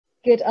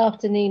Good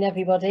afternoon,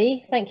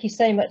 everybody. Thank you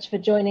so much for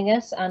joining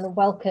us and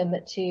welcome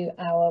to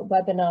our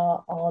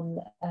webinar on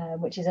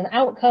which is an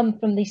outcome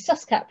from the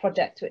SusCatt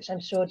project, which I'm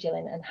sure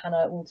Gillian and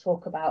Hannah will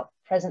talk about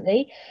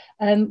presently.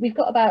 We've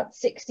got about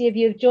 60 of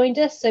you have joined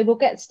us, so we'll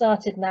get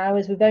started now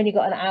as we've only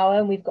got an hour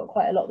and we've got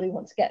quite a lot we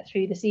want to get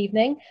through this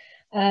evening.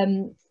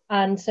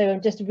 And so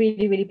I'm just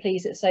really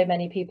pleased that so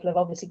many people have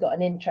obviously got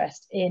an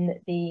interest in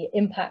the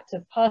impact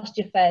of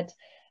pasture-fed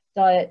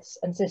diets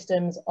and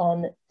systems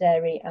on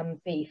dairy and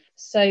beef.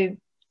 So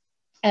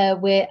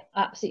we're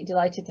absolutely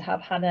delighted to have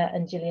Hannah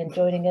and Gillian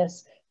joining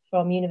us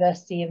from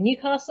University of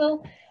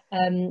Newcastle,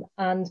 and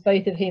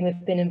both of whom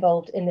have been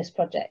involved in this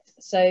project.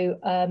 So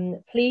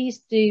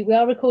please do, we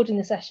are recording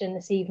the session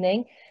this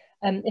evening.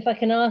 If I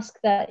can ask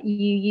that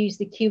you use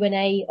the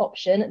Q&A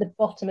option at the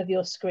bottom of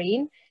your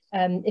screen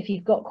if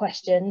you've got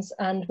questions,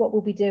 and what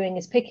we'll be doing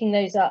is picking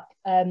those up.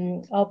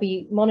 I'll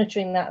be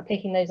monitoring that,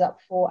 picking those up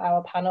for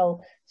our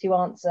panel to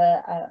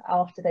answer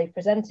after they've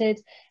presented,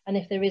 and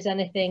if there is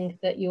anything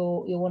that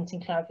you're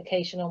wanting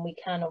clarification on, we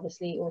can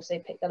obviously also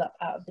pick that up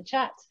out of the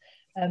chat,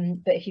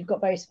 but if you've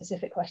got very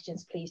specific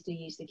questions, please do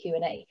use the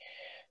Q&A.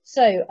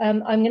 So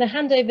I'm going to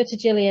hand over to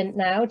Gillian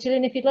now.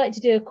 Gillian, if you'd like to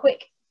do a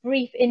quick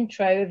brief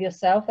intro of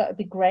yourself, that would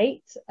be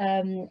great.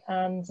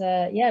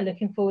 Yeah,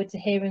 looking forward to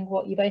hearing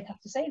what you both have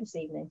to say this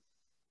evening.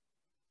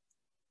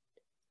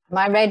 Am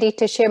I ready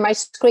to share my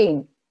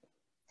screen?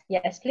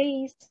 Yes,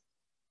 please.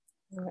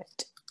 All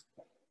right.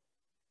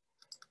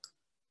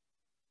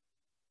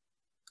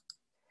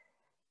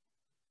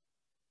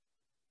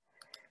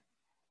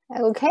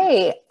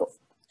 Okay.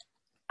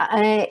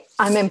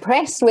 I'm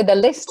impressed with the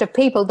list of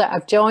people that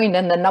have joined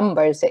and the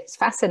numbers. It's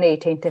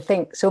fascinating to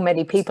think so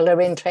many people are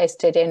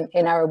interested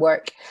in our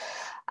work.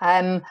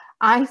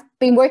 I've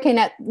been working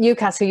at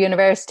Newcastle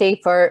University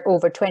for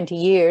over 20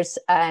 years.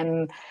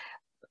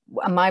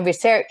 My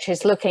research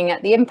is looking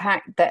at the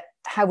impact that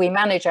how we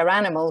manage our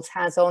animals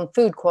has on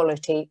food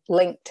quality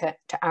linked to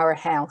our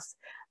health.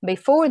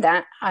 Before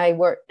that, I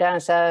worked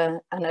as an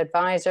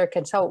advisor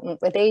consultant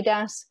with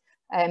ADAS,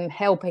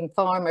 helping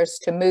farmers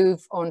to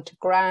move onto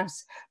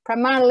grass,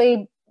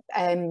 primarily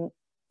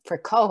for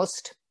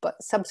cost, but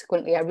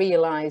subsequently I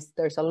realised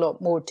there's a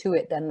lot more to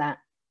it than that.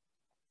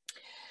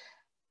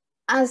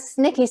 As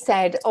Nikki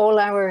said, all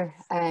our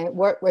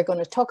work we're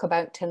going to talk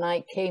about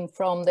tonight came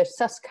from the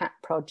SusCatt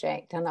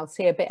project, and I'll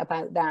say a bit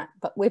about that.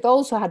 But we've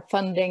also had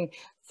funding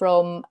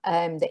from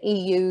the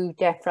EU,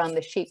 DEFRA and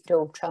the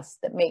Sheepdog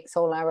Trust that makes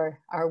all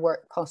our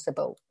work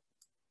possible.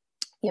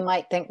 You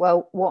might think,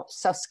 well,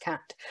 what's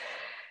SusCatt?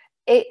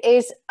 It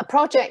is a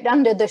project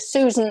under the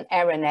Susan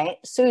Eranet.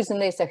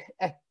 Susan is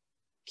a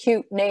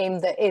cute name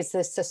that is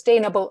the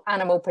Sustainable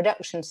Animal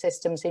Production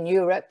Systems in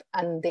Europe,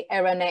 and the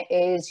Eranet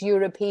is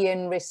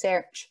European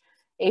Research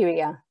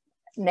Area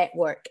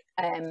Network.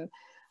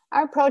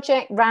 Our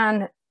project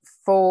ran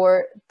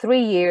for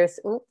 3 years,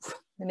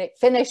 and it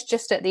finished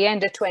just at the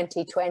end of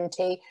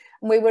 2020.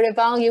 And we were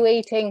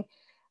evaluating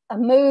a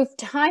move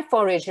to high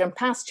forage and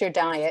pasture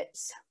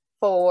diets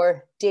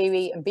for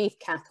dairy and beef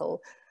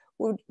cattle.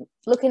 We're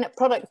looking at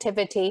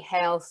productivity,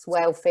 health,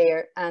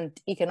 welfare and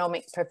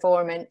economic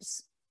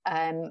performance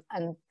and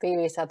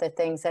various other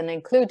things, and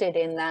included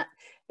in that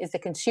is the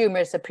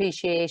consumer's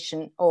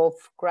appreciation of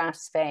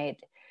grass-fed.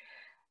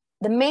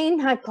 The main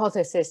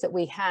hypothesis that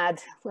we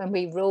had when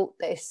we wrote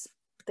this,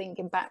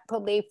 thinking back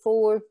probably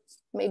 4,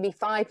 maybe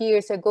 5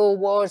 years ago,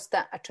 was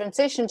that a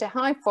transition to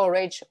high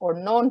forage or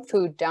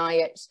non-food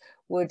diets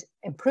would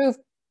improve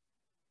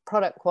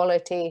product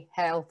quality,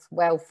 health,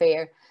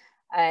 welfare,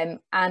 and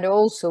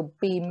also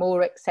be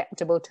more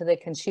acceptable to the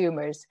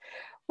consumers.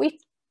 We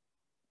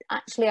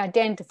actually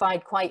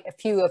identified quite a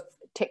few of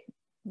tick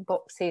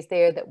boxes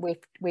there that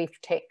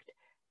we've ticked,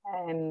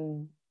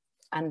 and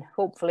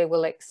hopefully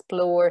we'll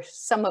explore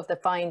some of the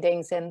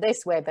findings in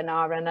this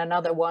webinar and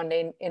another one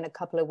in a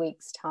couple of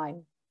weeks'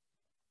 time.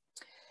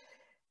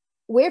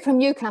 We're from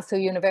Newcastle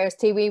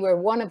University. We were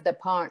one of the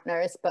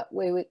partners, but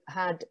we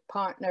had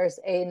partners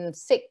in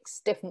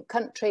 6 different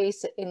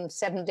countries, in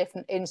 7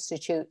 different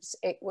institutes.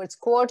 It was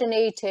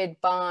coordinated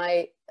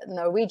by the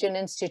Norwegian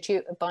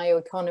Institute of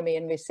Bioeconomy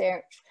and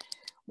Research.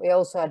 We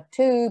also had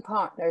 2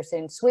 partners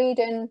in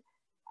Sweden,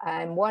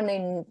 and one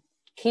in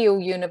Kiel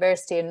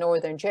University in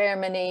Northern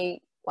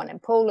Germany, one in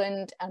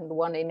Poland and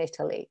one in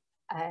Italy.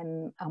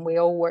 And we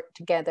all worked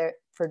together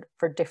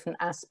for different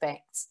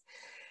aspects.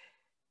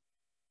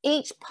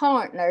 Each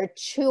partner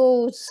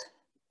chose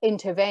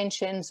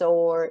interventions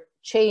or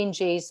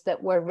changes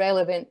that were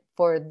relevant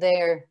for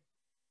their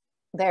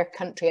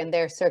country and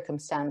their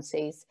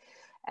circumstances.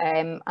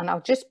 And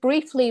I'll just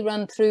briefly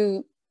run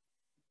through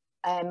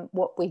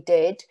what we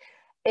did.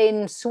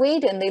 In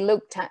Sweden, they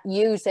looked at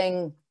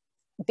using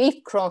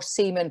beef cross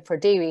semen for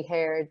dairy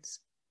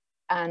herds,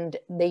 and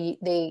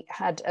they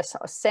had a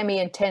sort of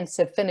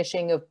semi-intensive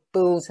finishing of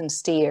bulls and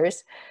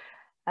steers.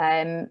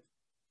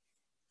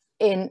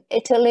 In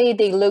Italy,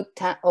 they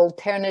looked at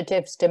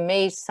alternatives to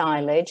maize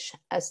silage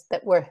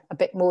that were a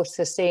bit more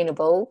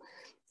sustainable,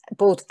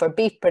 both for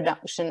beef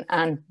production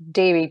and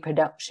dairy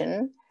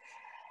production.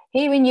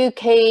 Here in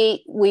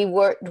UK, we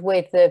worked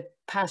with the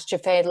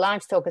Pasture-Fed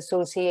Livestock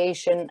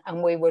Association,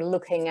 and we were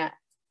looking at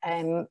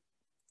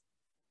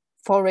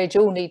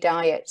forage-only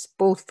diets,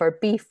 both for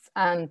beef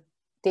and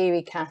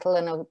dairy cattle,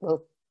 and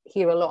we'll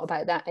hear a lot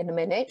about that in a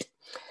minute.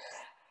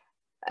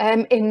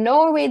 In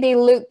Norway, they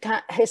looked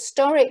at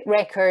historic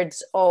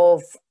records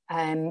of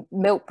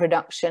milk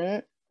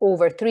production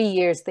over 3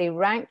 years. They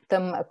ranked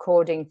them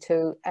according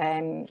to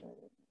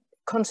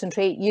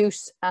concentrate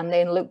use, and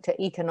then looked at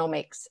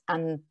economics,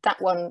 and that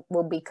one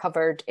will be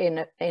covered in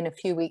a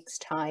few weeks'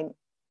 time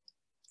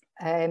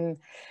in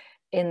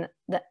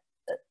the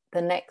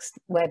next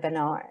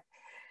webinar.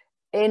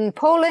 In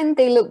Poland,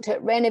 they looked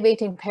at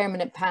renovating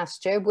permanent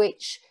pasture,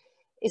 which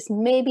is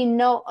maybe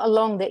not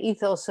along the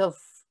ethos of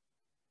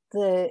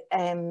the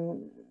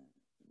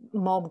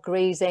mob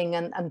grazing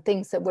and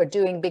things that we're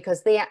doing,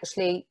 because they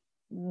actually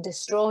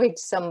destroyed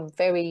some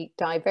very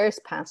diverse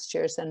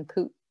pastures and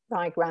put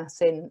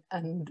ryegrass in,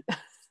 and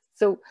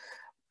so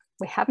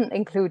we haven't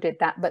included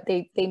that, but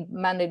they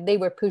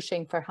were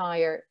pushing for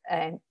higher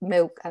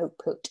milk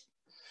output.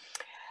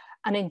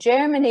 And in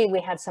Germany, we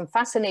had some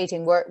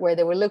fascinating work where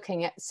they were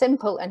looking at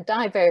simple and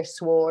diverse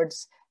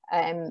swards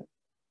and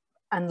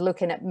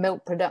looking at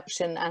milk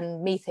production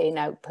and methane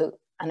output.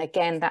 And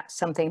again, that's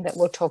something that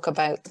we'll talk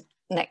about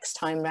next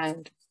time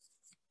round.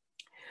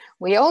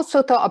 We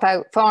also thought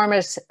about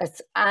farmers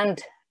and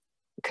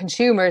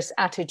consumers'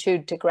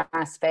 attitude to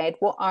grass-fed.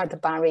 What are the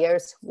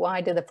barriers?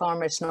 Why do the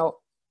farmers not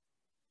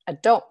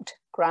adopt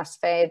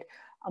grass-fed?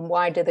 And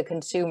why do the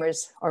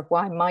consumers, or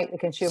why might the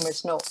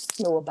consumers not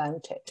know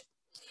about it?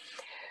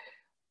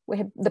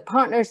 The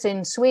partners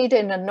in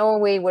Sweden and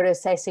Norway were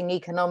assessing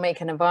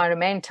economic and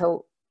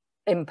environmental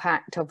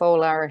impact of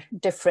all our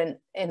different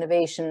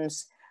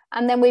innovations.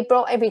 And then we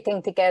brought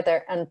everything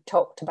together and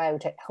talked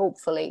about it,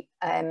 hopefully.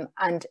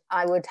 And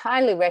I would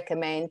highly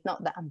recommend,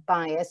 not that I'm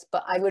biased,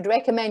 but I would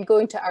recommend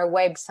going to our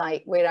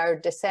website where our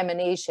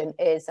dissemination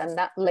is, and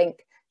that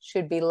link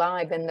should be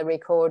live in the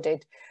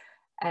recorded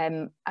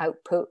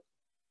output.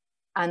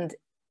 And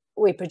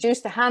we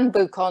produced a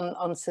handbook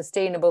on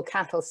sustainable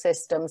cattle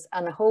systems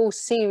and a whole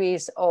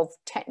series of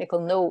technical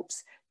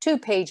notes,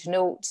 2-page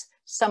notes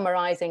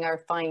summarizing our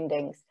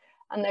findings.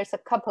 And there's a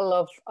couple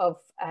of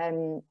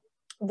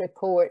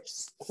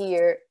reports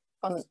here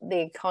on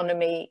the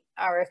economy,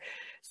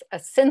 a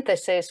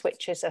synthesis,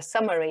 which is a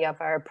summary of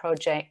our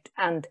project.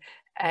 And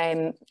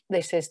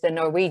this is the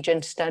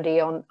Norwegian study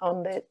on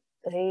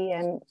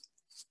the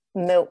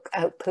milk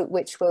output,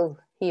 which we'll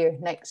hear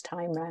next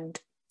time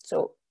round.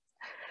 So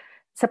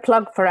it's a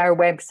plug for our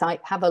website.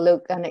 Have a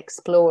look and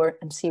explore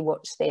and see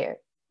what's there.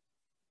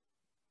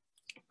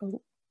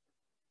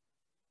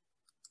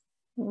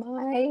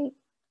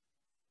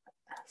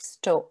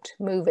 Stopped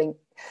moving.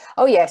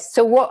 Oh yes,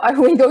 so what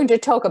are we going to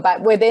talk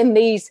about within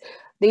these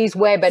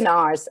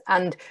webinars?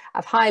 And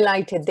I've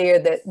highlighted there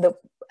that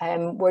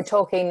we're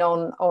talking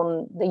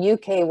on the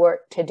UK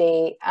work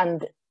today,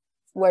 and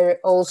we're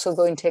also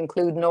going to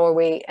include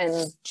Norway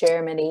and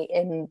Germany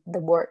in the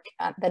work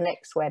at the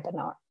next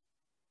webinar.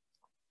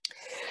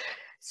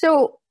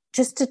 So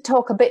just to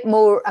talk a bit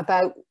more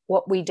about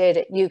what we did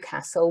at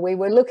Newcastle, we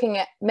were looking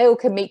at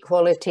milk and meat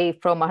quality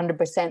from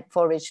 100%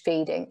 forage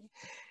feeding.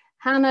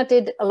 Hannah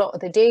did a lot of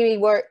the dairy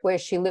work where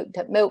she looked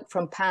at milk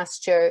from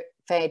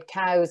pasture-fed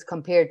cows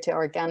compared to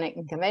organic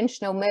and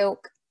conventional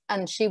milk,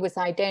 and she was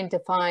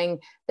identifying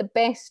the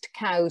best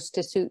cows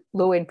to suit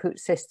low input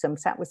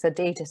systems. That was a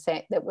data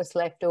set that was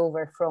left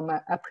over from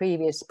a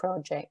previous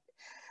project.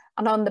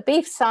 And on the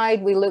beef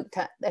side, we looked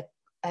at the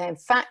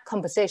fat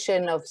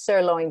composition of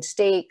sirloin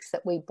steaks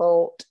that we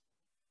bought,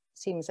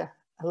 seems a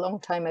long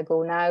time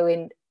ago now,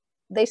 in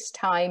this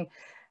time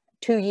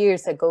 2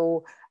 years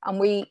ago, and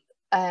we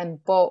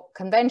bought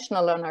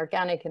conventional and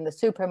organic in the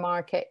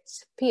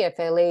supermarkets,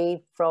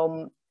 PFLA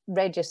from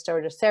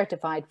registered or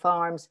certified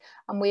farms,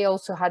 and we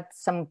also had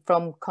some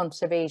from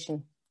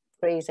conservation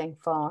grazing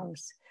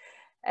farms.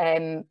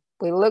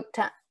 We looked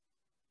at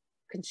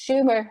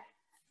consumer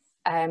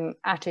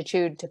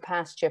attitude to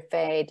pasture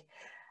fed,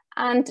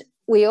 and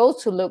we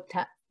also looked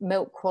at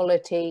milk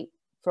quality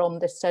from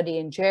the study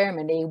in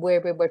Germany,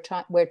 where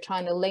we're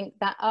trying to link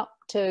that up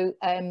to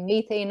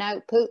methane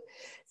output,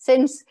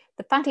 since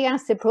the fatty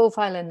acid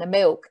profile in the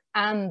milk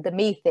and the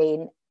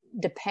methane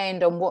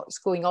depend on what's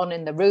going on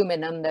in the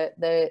rumen and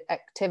the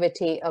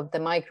activity of the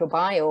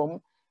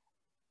microbiome.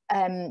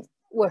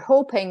 We're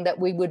hoping that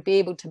we would be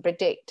able to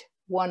predict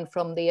one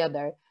from the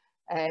other.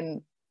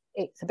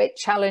 It's a bit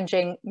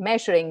challenging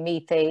measuring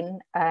methane,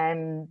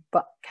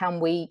 but can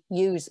we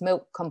use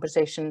milk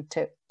composition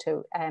to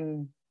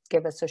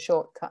give us a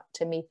shortcut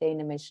to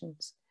methane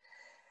emissions?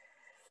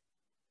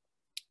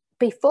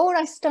 Before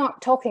I start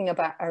talking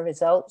about our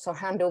results or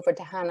hand over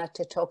to Hannah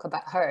to talk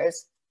about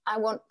hers, I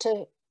want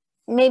to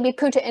maybe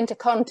put it into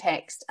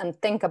context and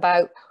think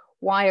about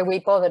why are we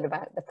bothered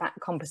about the fat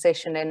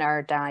composition in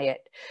our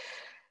diet.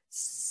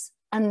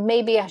 And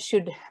maybe I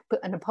should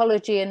put an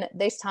apology in.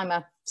 This time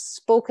I've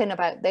spoken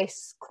about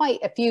this quite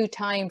a few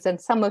times,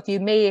 and some of you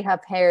may have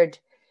heard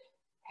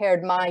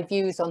heard my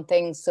views on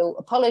things. So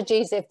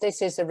apologies if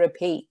this is a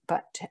repeat,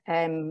 but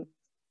I'm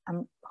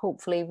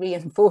hopefully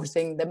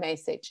reinforcing the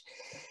message.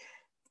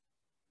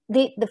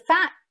 The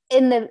fat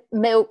in the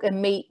milk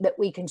and meat that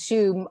we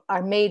consume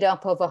are made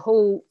up of a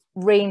whole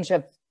range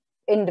of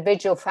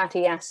individual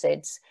fatty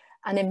acids.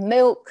 And in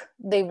milk,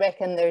 they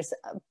reckon there's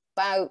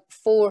about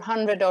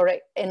 400 or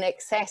in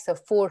excess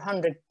of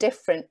 400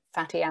 different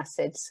fatty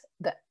acids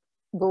that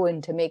go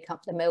in to make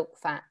up the milk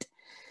fat.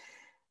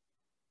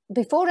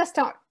 Before I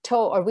start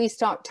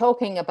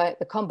talking about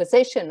the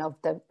composition of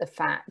the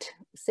fat,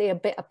 say a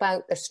bit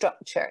about the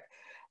structure.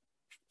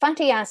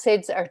 Fatty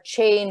acids are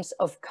chains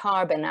of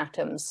carbon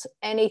atoms,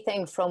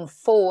 anything from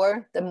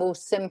 4, the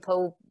most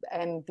simple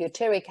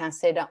butyric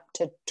acid, up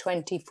to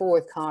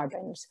 24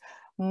 carbons.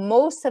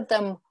 Most of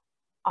them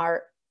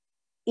are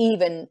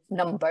even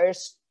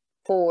numbers,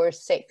 4,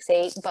 6,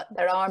 8, but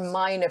there are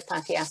minor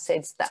fatty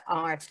acids that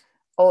are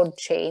odd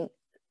chain,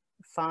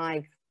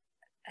 5,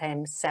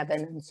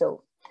 7, and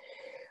so.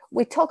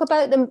 We talk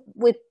about them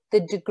with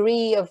the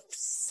degree of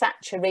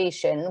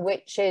saturation,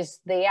 which is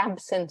the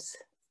absence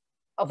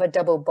of a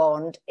double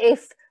bond.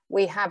 If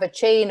we have a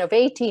chain of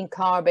 18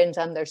 carbons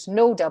and there's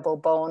no double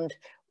bond,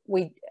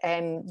 we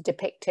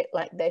depict it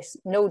like this: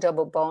 no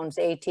double bonds,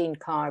 18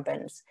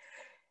 carbons.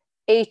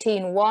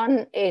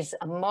 18,1 is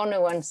a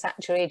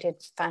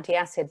monounsaturated fatty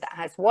acid that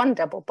has 1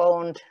 double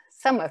bond.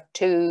 Some have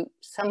 2,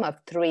 some have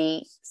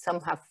 3,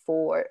 some have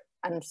 4,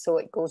 and so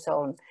it goes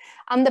on.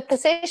 And the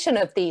position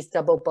of these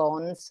double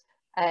bonds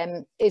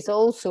is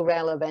also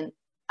relevant,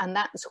 and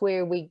that's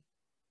where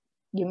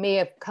you may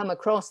have come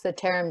across the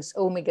terms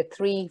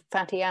omega-3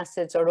 fatty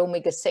acids or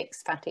omega-6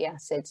 fatty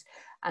acids,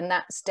 and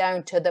that's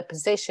down to the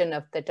position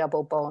of the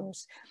double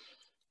bonds.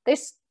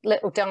 This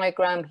little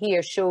diagram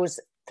here shows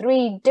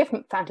 3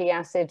 different fatty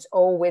acids,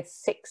 all with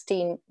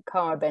 16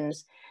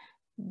 carbons.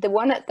 The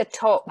one at the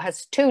top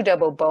has 2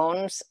 double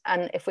bonds,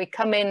 and if we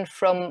come in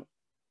from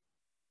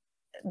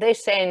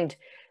this end,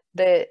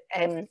 the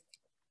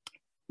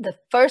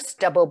first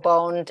double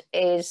bond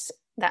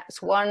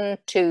that's 1,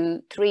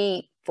 2,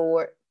 3,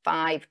 4,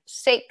 5,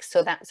 6,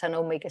 so that's an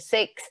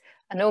omega-6.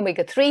 An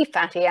omega-3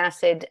 fatty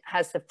acid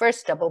has the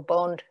first double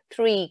bond,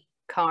 3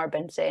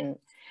 carbons in.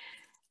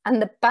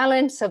 And the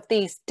balance of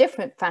these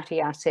different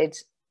fatty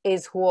acids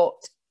is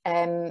what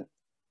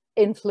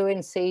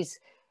influences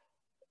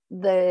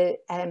their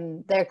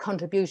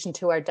contribution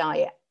to our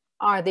diet.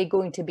 Are they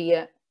going to be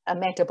a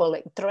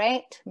metabolic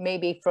threat,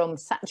 maybe from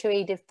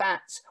saturated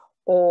fats,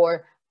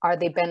 or are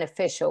they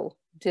beneficial?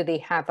 Do they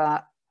have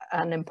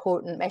an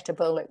important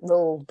metabolic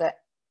role that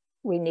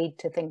we need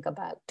to think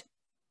about?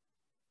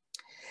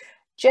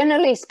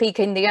 Generally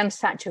speaking, the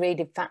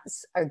unsaturated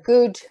fats are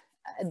good.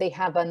 They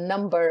have a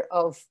number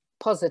of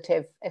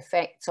positive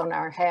effects on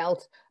our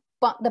health,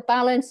 but the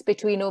balance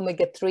between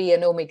omega-3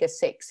 and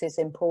omega-6 is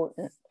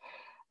important.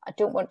 I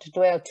don't want to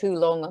dwell too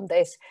long on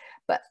this,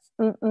 but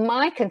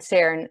my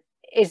concern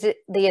is that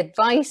the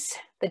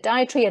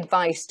dietary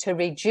advice to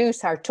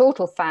reduce our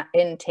total fat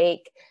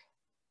intake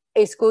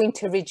is going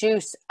to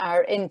reduce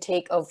our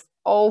intake of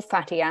all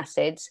fatty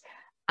acids,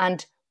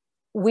 and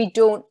we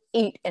don't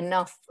eat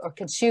enough or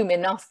consume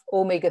enough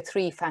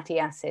omega-3 fatty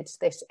acids,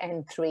 this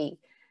N3.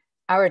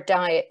 Our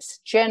diets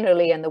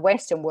generally in the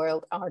Western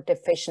world are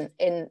deficient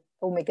in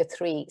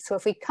omega-3. So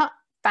if we cut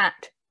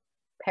fat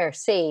per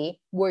se,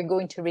 we're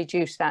going to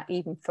reduce that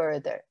even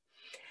further.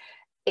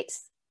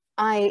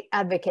 I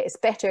advocate it's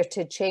better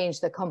to change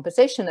the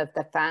composition of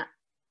the fat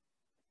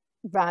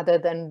rather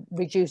than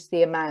reduce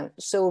the amount.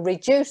 So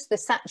reduce the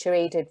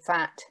saturated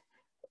fat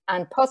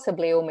and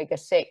possibly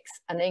omega-6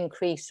 and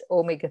increase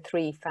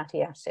omega-3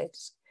 fatty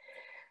acids.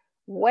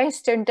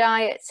 Western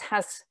diets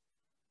has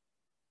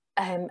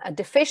a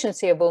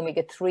deficiency of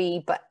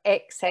omega-3 but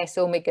excess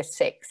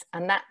omega-6,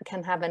 and that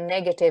can have a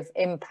negative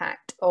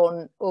impact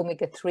on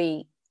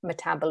omega-3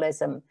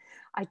 metabolism.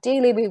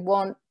 Ideally, we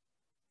want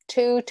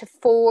 2 to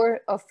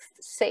 4 of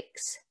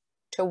 6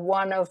 to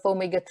 1 of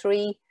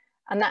omega-3,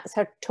 and that's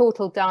our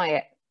total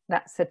diet.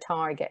 That's the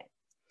target.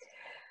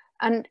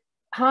 And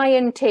high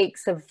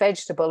intakes of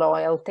vegetable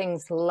oil,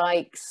 things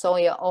like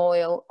soya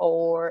oil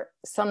or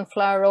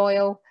sunflower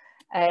oil,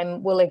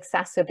 will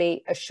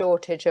exacerbate a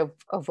shortage of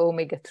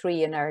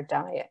omega-3 in our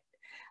diet.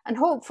 And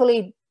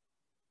hopefully,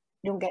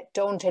 don't get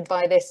daunted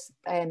by this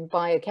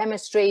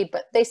biochemistry,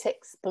 but this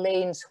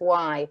explains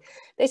why.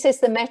 This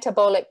is the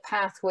metabolic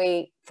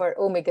pathway for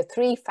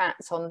omega-3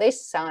 fats on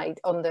this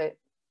side, on the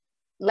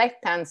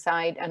left-hand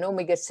side, and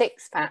omega-6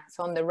 fats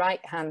on the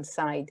right-hand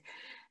side.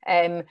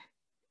 And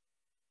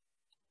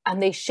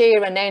they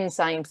share an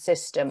enzyme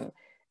system.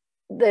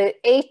 The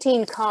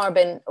 18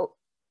 carbon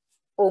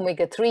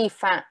omega-3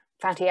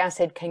 fatty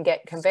acid can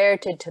get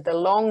converted to the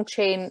long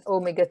chain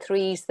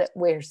omega-3s that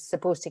we're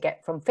supposed to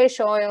get from fish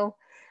oil.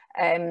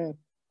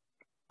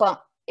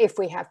 But if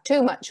we have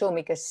too much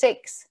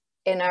omega-6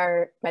 in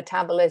our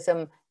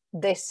metabolism,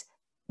 these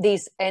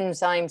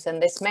enzymes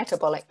and this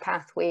metabolic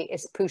pathway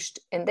is pushed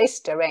in this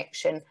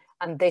direction,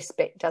 and this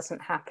bit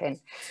doesn't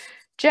happen.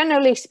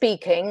 Generally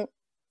speaking,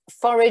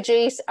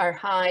 forages are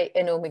high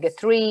in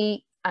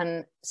omega-3,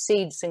 and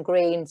seeds and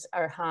grains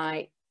are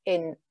high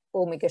in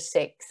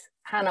omega-6.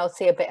 Hannah will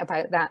say a bit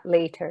about that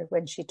later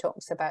when she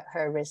talks about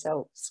her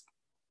results.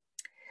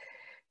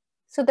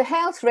 So the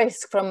health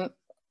risk from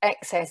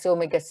excess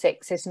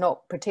omega-6 is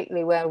not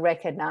particularly well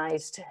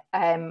recognised,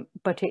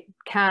 but it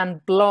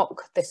can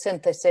block the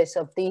synthesis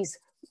of these,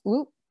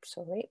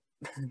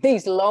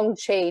 these long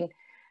chain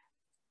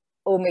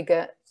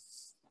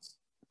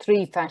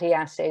omega-3 fatty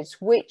acids,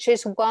 which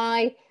is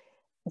why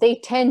they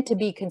tend to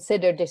be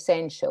considered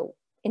essential.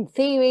 In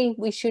theory,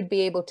 we should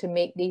be able to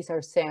make these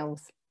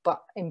ourselves,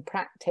 but in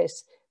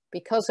practice,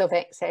 because of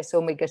excess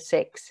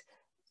omega-6,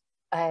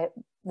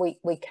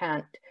 we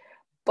can't.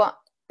 But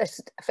a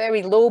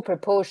very low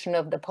proportion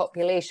of the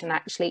population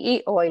actually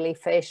eat oily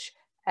fish,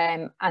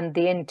 and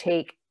the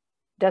intake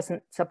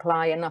doesn't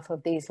supply enough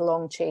of these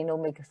long chain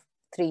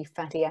omega-3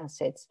 fatty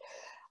acids.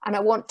 And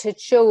I want to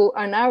show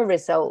on our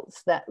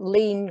results that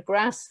lean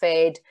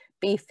grass-fed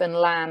beef and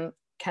lamb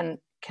can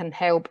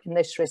help in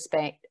this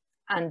respect,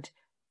 and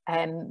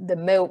the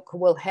milk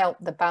will help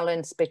the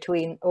balance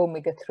between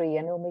omega-3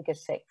 and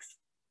omega-6.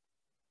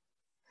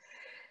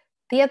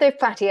 The other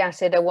fatty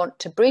acid I want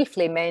to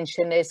briefly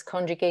mention is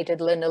conjugated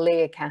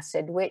linoleic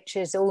acid, which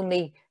is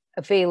only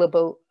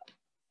available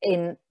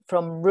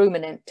from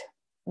ruminant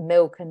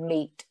milk and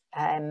meat,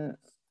 and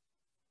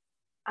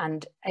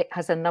it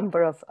has a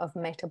number of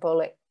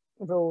metabolic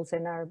roles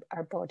in our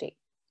body.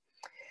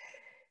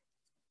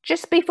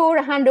 Just before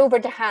I hand over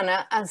to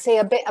Hannah and say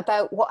a bit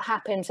about what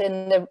happens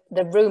in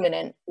the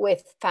ruminant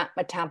with fat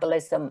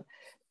metabolism.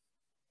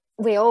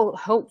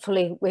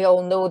 Hopefully we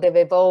all know they've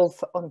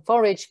evolved on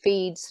forage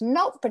feeds,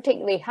 not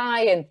particularly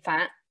high in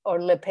fat or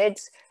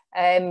lipids,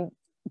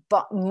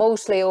 but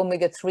mostly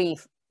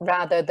omega-3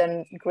 rather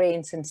than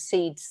grains and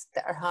seeds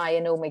that are high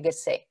in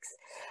omega-6.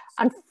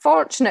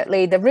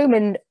 Unfortunately, the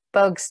rumen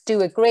bugs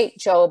do a great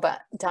job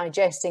at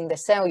digesting the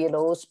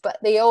cellulose, but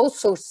they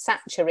also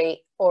saturate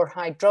or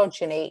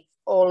hydrogenate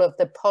all of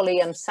the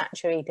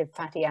polyunsaturated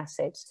fatty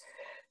acids.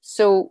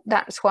 So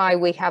that's why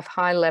we have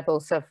high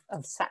levels of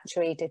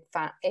saturated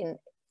fat in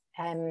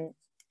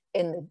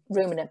the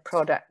ruminant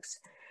products.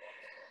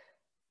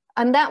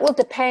 And that will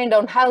depend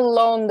on how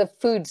long the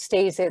feed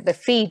stays in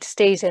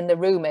the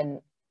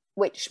rumen,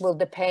 which will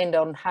depend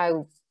on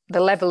how the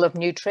level of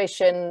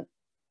nutrition,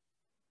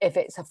 if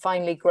it's a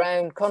finely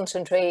ground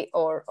concentrate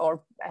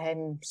or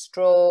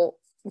straw,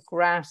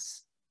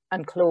 grass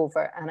and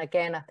clover. And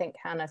again, I think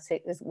Hannah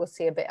will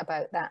say a bit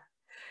about that.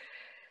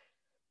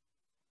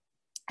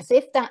 As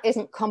if that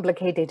isn't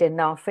complicated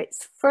enough,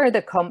 it's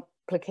further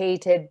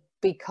complicated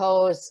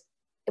because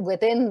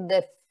within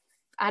the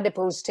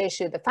adipose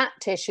tissue, the fat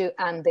tissue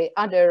and the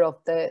udder of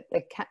the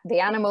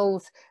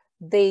animals,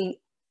 they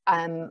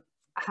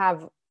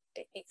have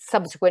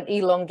subsequent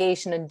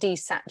elongation and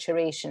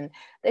desaturation.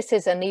 This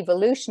is an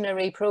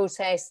evolutionary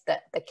process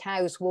that the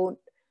cows won't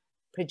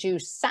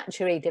produce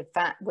saturated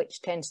fat,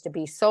 which tends to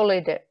be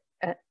solid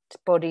at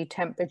body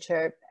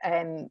temperature.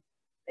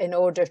 In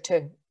order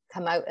to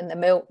come out in the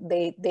milk,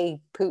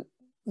 they put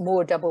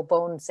more double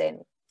bonds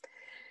in.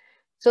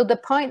 So the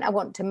point I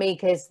want to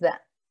make is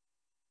that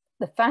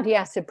the fatty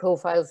acid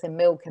profiles in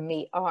milk and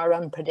meat are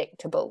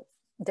unpredictable.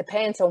 It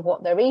depends on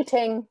what they're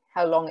eating,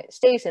 how long it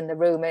stays in the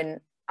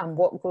rumen, and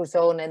what goes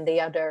on in the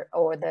udder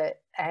or the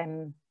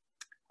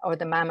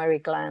mammary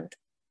gland,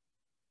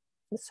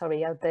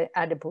 sorry, the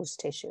adipose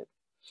tissue.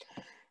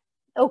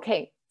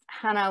 Okay,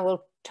 Hannah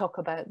will talk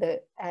about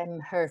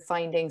her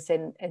findings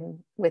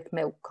with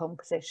milk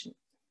composition.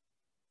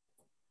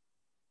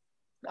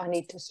 I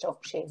need to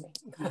stop shaming.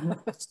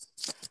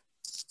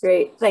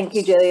 Great, thank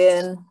you,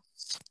 Gillian.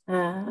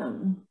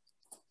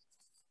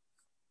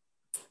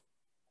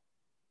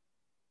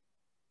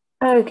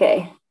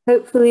 Okay,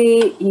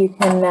 hopefully you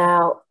can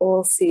now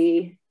all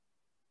see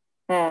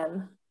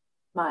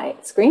my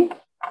screen.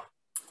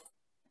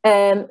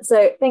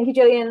 So thank you,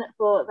 Gillian,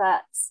 for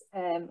that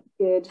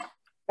good,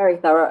 very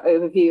thorough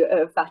overview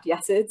of fatty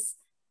acids.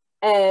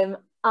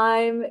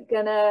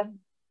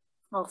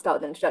 I'll start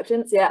with an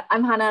introduction. So yeah,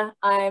 I'm Hannah.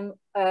 I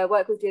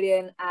work with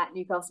Gillian at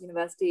Newcastle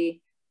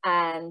University,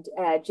 and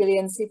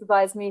Gillian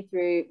supervised me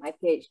through my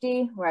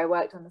PhD, where I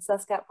worked on the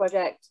SusCatt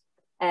project,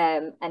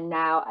 and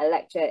now I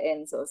lecture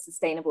in sort of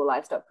sustainable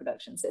livestock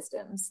production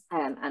systems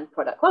and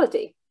product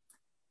quality.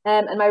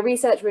 And my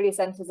research really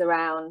centers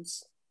around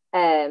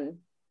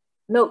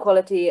milk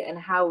quality and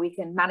how we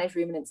can manage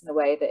ruminants in a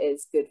way that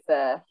is good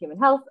for human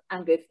health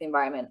and good for the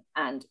environment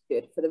and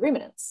good for the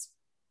ruminants.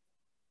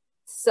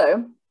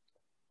 So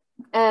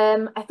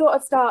I thought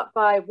I'd start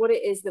by what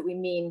it is that we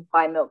mean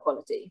by milk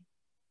quality.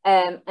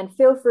 And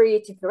feel free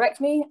to correct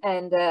me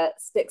and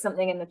stick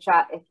something in the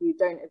chat if you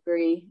don't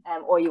agree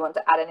or you want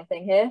to add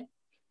anything here.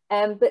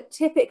 But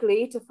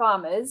typically to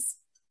farmers,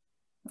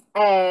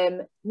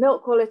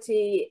 milk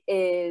quality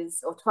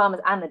is, or to farmers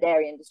and the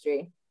dairy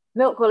industry,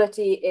 milk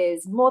quality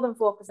is more than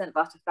 4%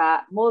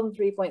 butterfat, more than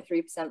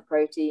 3.3%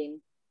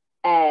 protein,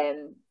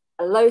 a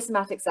low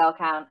somatic cell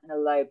count, and a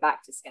low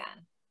back to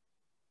scan.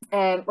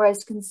 Whereas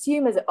to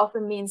consumers, it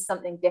often means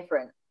something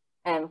different.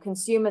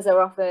 Consumers are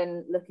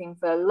often looking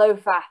for low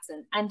fat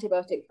and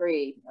antibiotic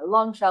free, a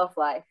long shelf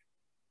life.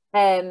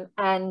 And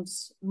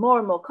more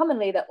and more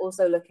commonly, they're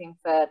also looking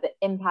for the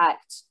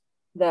impact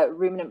that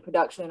ruminant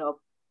production or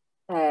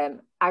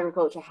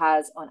agriculture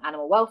has on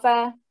animal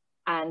welfare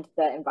and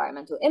the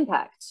environmental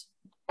impact.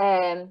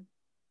 And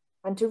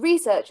to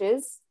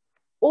researchers,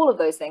 all of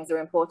those things are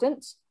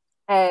important.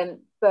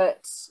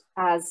 But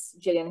as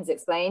Gillian has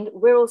explained,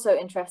 we're also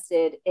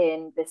interested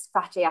in this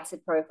fatty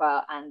acid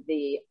profile and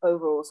the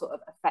overall sort of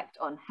effect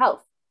on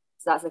health.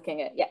 So that's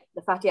looking at,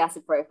 the fatty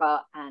acid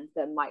profile and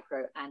the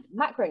micro and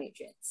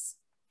macronutrients.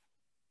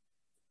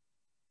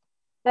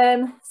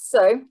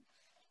 So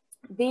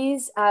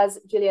these, as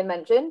Gillian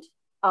mentioned,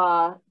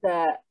 are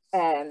the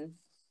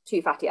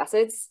 2 fatty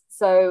acids.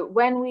 So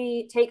when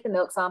we take the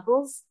milk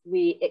samples,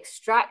 we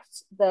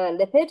extract the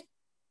lipid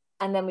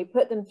and then we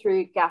put them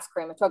through gas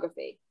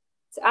chromatography.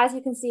 So as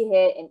you can see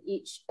here in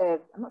each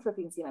of, I'm not sure if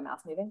you can see my mouse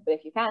moving, but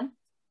if you can,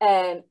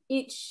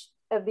 each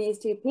of these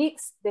 2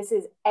 peaks, this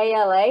is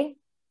ALA,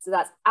 so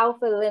that's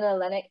alpha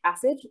linolenic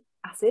acid,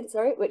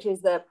 which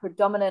is the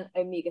predominant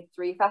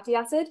omega-3 fatty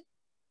acid.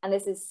 And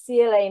this is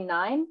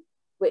CLA9,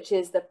 which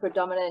is the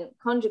predominant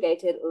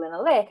conjugated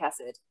linoleic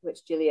acid,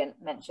 which Gillian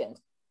mentioned.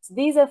 So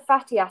these are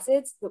fatty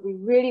acids that we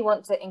really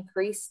want to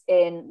increase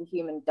in the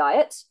human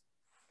diet.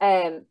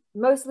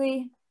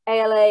 Mostly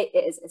ALA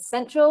is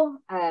essential,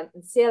 and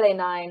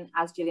CLA9,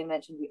 as Gillian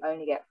mentioned, we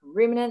only get from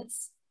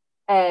ruminants.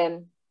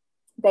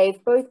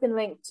 They've both been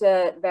linked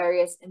to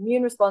various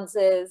immune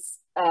responses,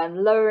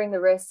 lowering the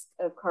risk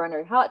of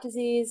coronary heart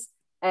disease,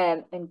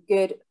 and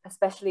good,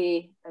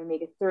 especially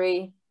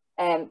omega-3,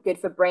 good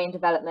for brain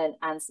development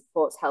and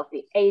supports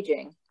healthy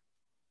aging.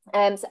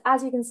 So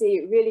as you can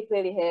see really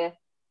clearly here,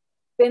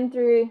 been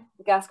through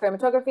the gas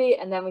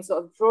chromatography, and then we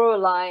sort of draw a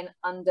line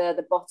under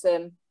the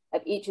bottom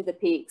of each of the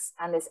peaks,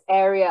 and this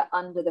area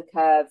under the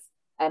curve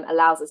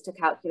allows us to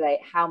calculate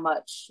how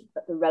much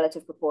the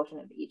relative proportion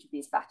of each of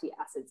these fatty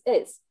acids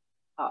is.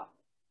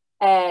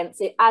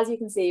 So as you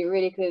can see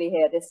really clearly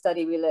here, this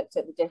study, we looked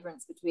at the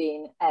difference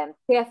between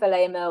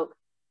PFLA milk,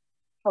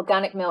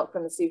 organic milk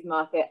from the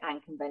supermarket,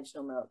 and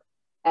conventional milk.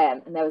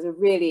 And there was a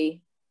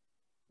really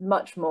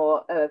much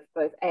more of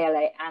both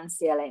ALA and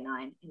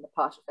CLA9 in the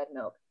pasture-fed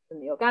milk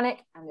than the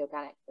organic, and the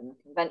organic than the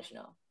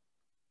conventional.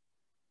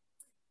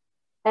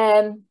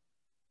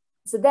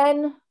 So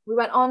then we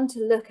went on to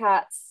look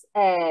at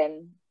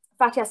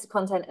fatty acid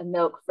content of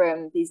milk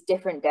from these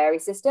different dairy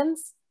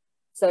systems.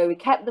 So we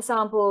kept the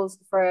samples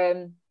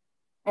from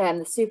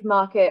the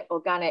supermarket,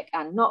 organic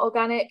and not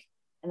organic.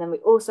 And then we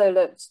also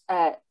looked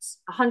at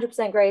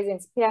 100% grazing,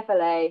 so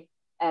PFLA,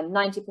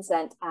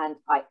 90% and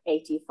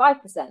 85%.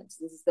 So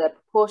this is the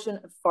proportion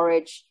of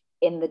forage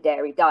in the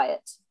dairy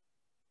diet.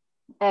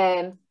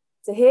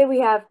 So here we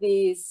have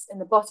these, in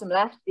the bottom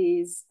left,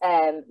 these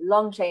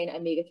long chain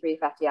omega-3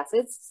 fatty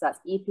acids. So that's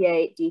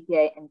EPA,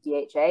 DPA, and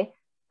DHA.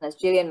 And as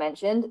Gillian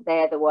mentioned,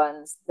 they're the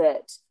ones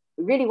that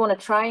we really want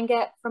to try and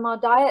get from our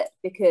diet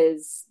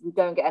because we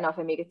don't get enough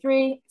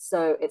omega-3.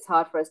 So it's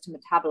hard for us to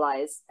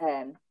metabolize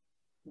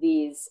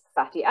these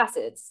fatty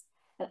acids.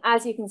 And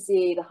as you can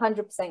see, the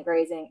 100%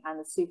 grazing and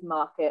the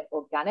supermarket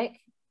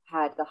organic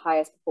had the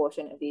highest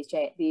proportion of these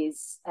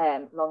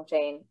long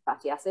chain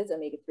fatty acids,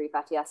 omega-3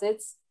 fatty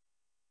acids.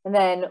 And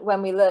then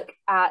when we look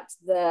at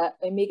the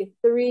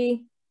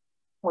omega-3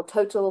 or not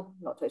total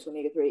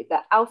omega-3, the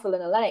alpha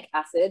linolenic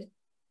acid,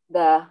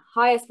 the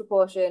highest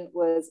proportion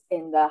was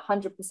in the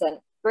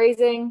 100%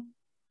 grazing,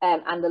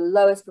 and the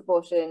lowest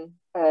proportion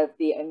of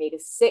the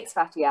omega-6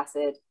 fatty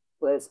acid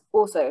was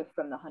also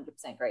from the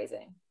 100%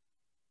 grazing.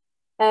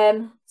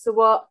 So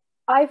what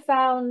I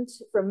found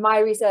from my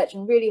research,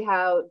 and really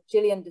how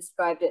Gillian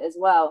described it as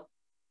well,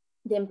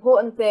 the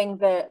important thing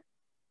that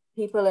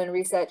people and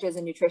researchers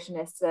and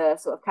nutritionists are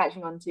sort of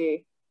catching on to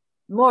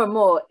more and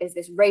more is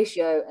this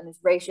ratio, and this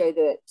ratio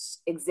that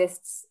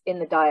exists in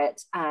the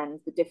diet and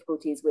the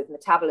difficulties with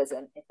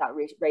metabolism if that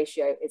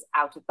ratio is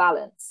out of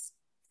balance.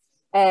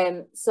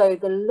 So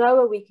the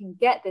lower we can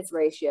get this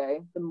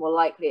ratio, the more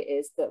likely it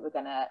is that we're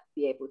going to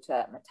be able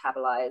to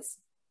metabolize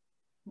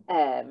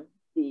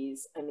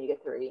these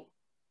omega-3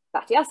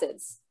 fatty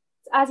acids.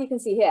 So as you can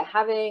see here,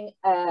 having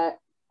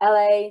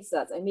LA, so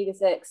that's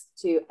omega-6,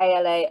 to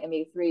ALA,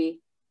 omega-3,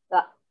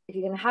 that if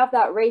you can have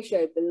that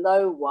ratio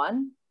below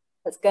 1,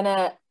 that's going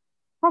to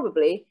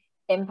probably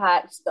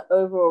impact the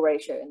overall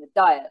ratio in the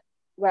diet.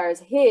 Whereas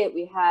here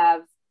we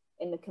have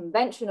in the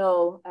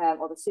conventional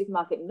or the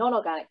supermarket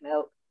non-organic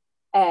milk,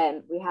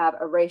 we have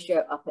a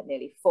ratio up at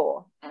nearly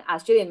 4. And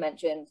as Gillian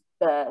mentioned,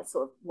 the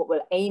sort of what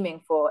we're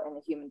aiming for in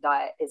the human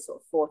diet is sort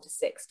of 4 to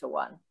 6 to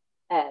 1.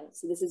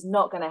 So this is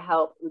not going to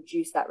help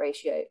reduce that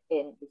ratio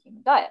in the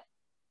human diet.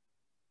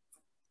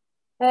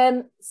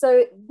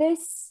 So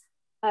this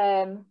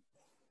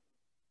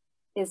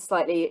is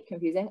slightly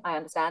confusing, I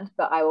understand,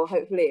 but I will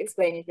hopefully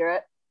explain you through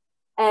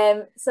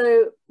it.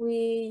 So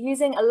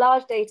using a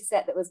large data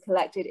set that was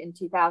collected in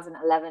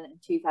 2011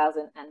 and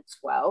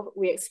 2012,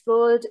 we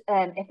explored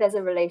if there's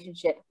a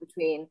relationship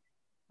between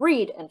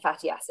breed and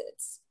fatty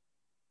acids.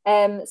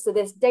 So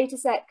this data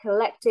set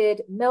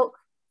collected milk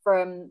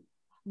from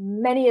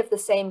many of the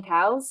same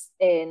cows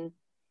in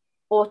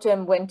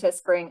autumn, winter,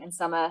 spring, and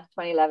summer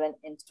 2011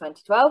 into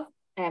 2012,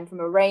 from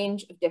a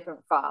range of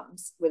different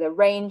farms with a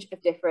range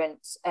of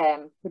different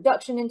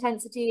production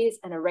intensities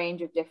and a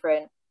range of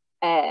different,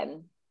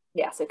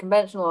 so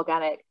conventional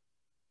organic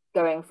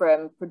going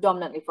from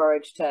predominantly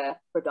forage to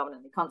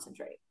predominantly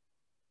concentrate.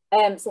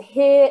 So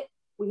here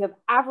we have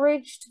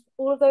averaged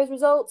all of those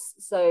results.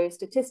 So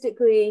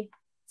statistically,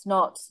 it's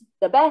not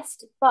the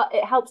best, but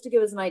it helps to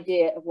give us an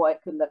idea of what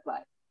it could look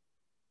like.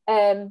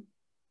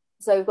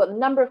 So we've got the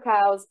number of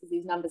cows,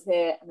 these numbers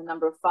here, and the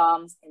number of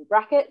farms in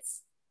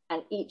brackets,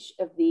 and each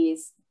of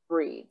these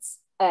breeds.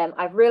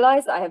 I've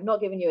realized that I have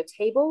not given you a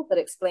table that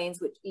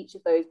explains which each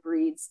of those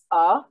breeds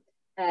are,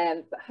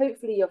 but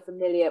hopefully you're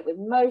familiar with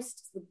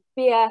most. The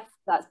BF,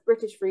 that's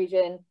British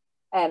Friesian,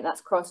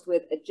 that's crossed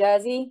with a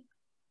Jersey.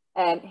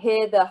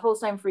 Here the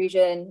Holstein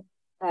Friesian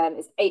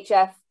is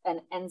HF, and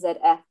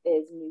NZF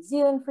is New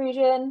Zealand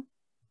Friesian.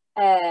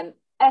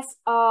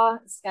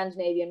 SR,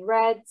 Scandinavian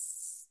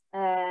Reds,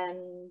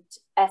 and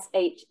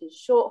SH is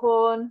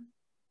Shorthorn,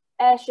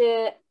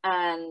 Ayrshire,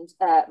 and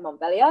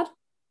Montbéliard.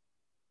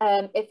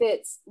 If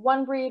it's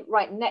one breed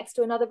right next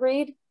to another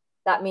breed,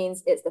 that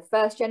means it's the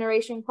first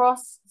generation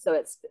cross. So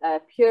it's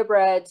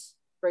purebred,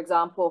 for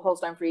example,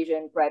 Holstein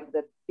Friesian bred with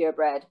a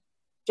purebred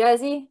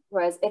Jersey.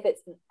 Whereas if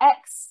it's an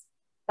X,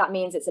 that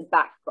means it's a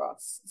back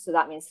cross. So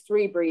that means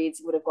 3 breeds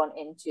would have gone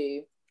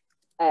into,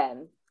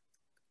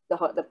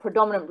 the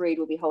predominant breed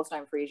will be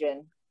Holstein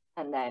Friesian,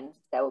 and then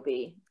there will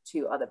be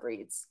 2 other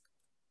breeds.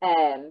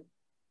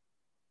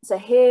 So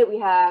here we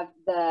have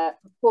the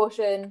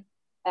proportion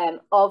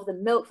of the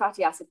milk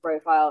fatty acid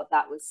profile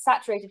that was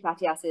saturated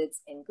fatty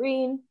acids in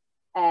green,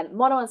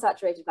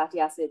 monounsaturated fatty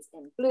acids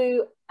in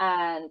blue,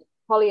 and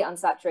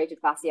polyunsaturated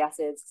fatty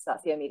acids, so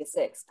that's the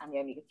omega-6 and the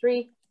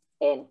omega-3,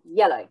 in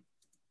yellow.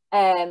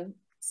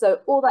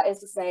 So all that is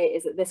to say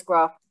is that this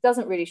graph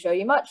doesn't really show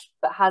you much,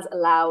 but has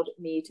allowed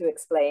me to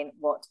explain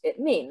what it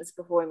means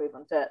before we move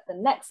on to the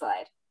next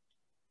slide.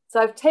 So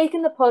I've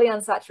taken the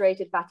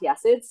polyunsaturated fatty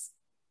acids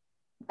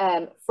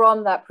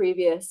from that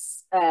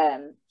previous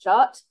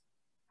chart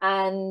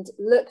and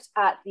looked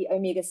at the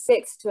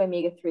omega-6 to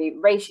omega-3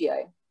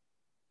 ratio.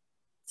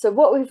 So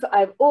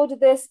I've ordered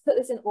this, put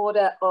this in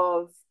order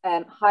of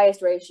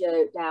highest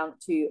ratio down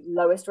to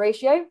lowest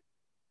ratio.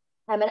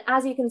 And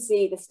as you can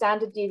see, the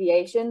standard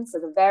deviation, so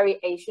the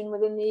variation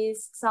within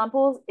these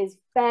samples, is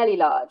fairly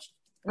large.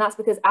 And that's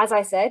because, as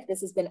I said,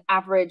 this has been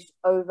averaged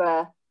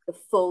over the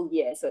full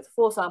year. So it's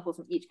 4 samples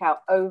from each cow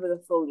over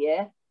the full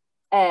year.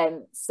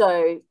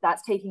 So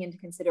that's taking into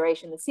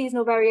consideration the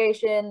seasonal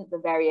variation, the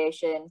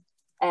variation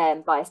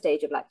by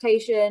stage of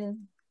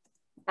lactation,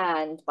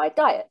 and by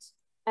diet.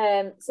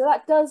 So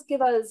that does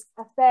give us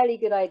a fairly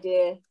good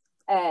idea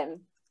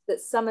that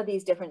some of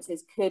these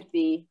differences could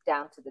be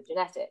down to the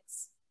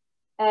genetics.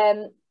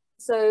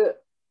 So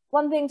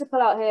one thing to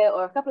pull out here,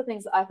 or a couple of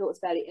things that I thought was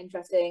fairly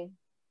interesting,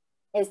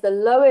 is the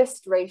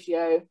lowest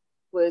ratio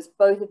was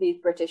both of these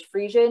British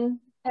Friesian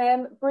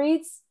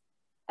breeds.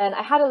 And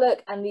I had a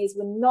look, and these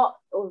were not,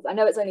 I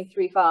know it's only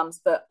 3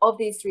 farms, but of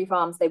these 3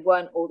 farms, they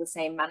weren't all the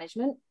same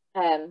management.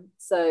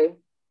 So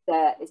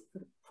there is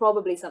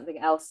probably something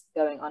else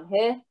going on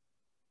here.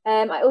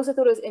 I also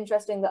thought it was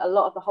interesting that a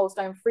lot of the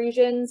Holstein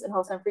Friesians and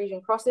Holstein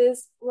Friesian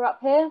crosses were up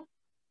here.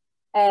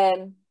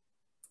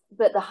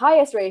 But the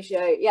highest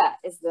ratio,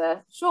 is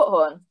the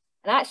Shorthorn.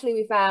 And actually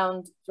we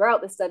found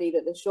throughout the study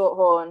that the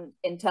Shorthorn,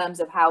 in terms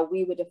of how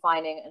we were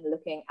defining and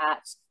looking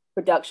at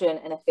production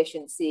and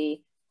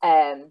efficiency,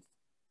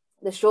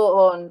 the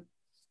Shorthorn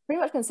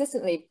pretty much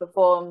consistently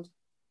performed.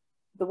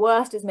 The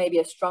worst is maybe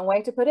a strong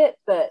way to put it,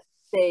 but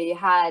they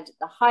had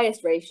the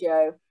highest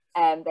ratio,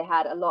 they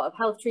had a lot of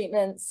health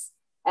treatments,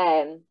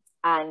 and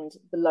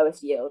the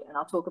lowest yield. And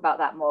I'll talk about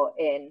that more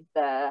in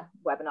the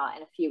webinar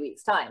in a few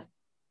weeks' time.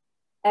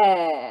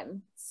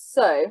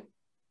 So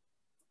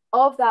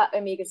of that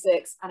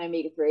omega-6 and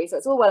omega-3, so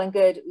it's all well and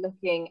good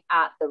looking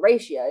at the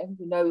ratio.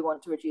 We know we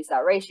want to reduce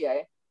that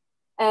ratio.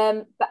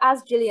 But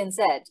as Gillian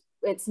said,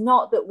 it's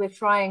not that we're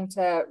trying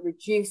to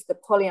reduce the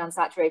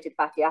polyunsaturated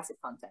fatty acid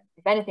content.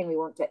 If anything, we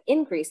want to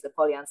increase the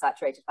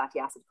polyunsaturated fatty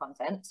acid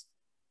content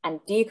and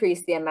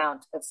decrease the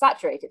amount of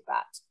saturated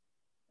fat.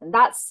 And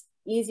that's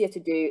easier to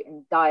do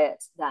in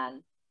diet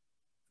than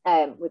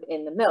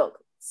within the milk.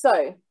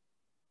 So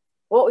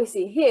what we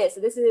see here, so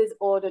this is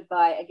ordered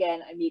by,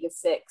 again,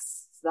 omega-6.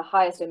 So the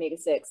highest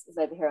omega-6 is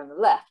over here on the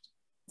left.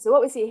 So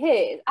what we see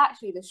here is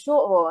actually the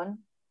Shorthorn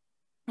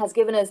has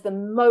given us the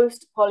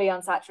most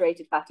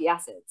polyunsaturated fatty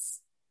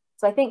acids.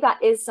 So I think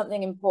that is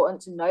something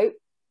important to note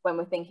when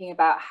we're thinking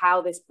about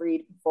how this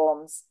breed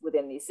performs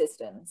within these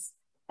systems.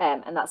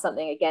 And that's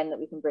something, again, that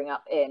we can bring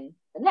up in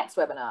the next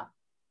webinar.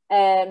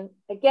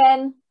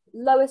 Again,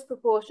 lowest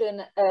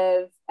proportion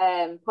of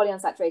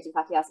polyunsaturated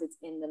fatty acids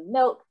in the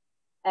milk.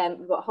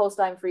 We've got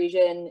Holstein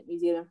Friesian, New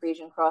Zealand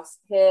Friesian cross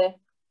here.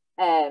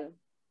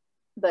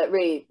 But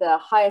really the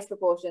highest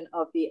proportion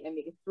of the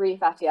omega-3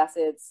 fatty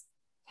acids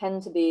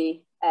tend to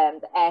be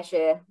the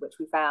Ayrshire, which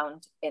we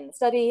found in the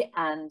study,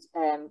 and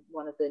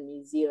one of the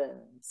New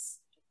Zealand's.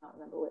 I can't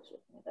remember which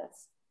of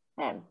this,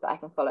 but I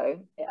can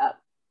follow it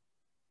up.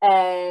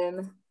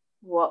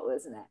 What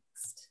was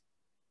next?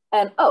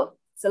 Oh,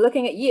 so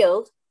looking at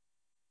yield,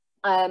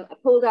 I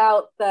pulled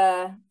out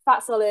the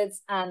fat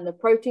solids and the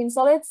protein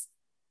solids.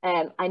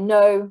 I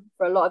know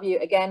for a lot of you,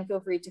 again, feel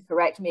free to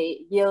correct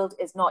me, yield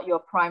is not your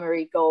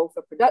primary goal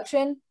for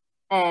production,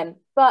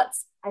 but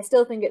I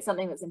still think it's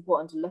something that's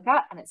important to look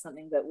at, and it's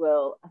something that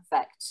will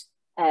affect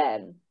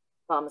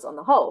farmers on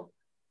the whole.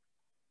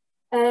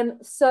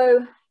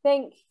 So I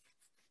think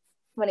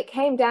when it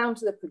came down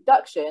to the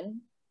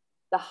production,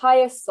 the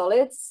highest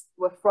solids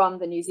were from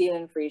the New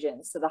Zealand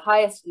Friesians. So the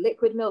highest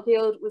liquid milk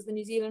yield was the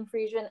New Zealand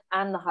Friesian,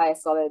 and the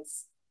highest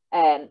solids.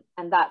 And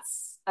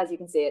that's, as you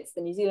can see, it's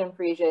the New Zealand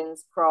Friesians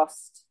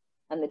crossed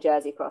and the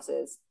Jersey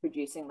crosses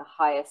producing the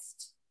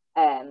highest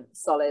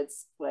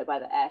solids, followed by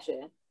the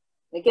Ayrshire.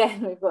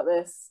 Again, we've got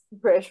this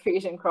British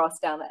Friesian cross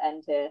down the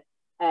end here.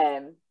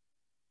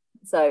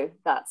 So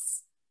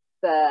that's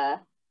the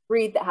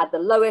breed that had the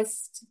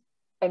lowest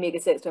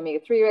omega-6 to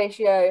omega-3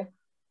 ratio,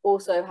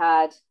 also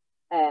had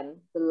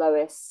the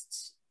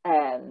lowest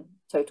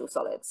total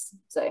solids.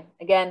 So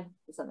again,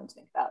 there's something to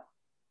think about.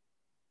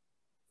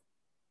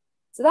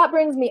 So that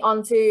brings me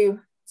on to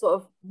sort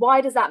of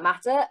why does that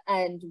matter,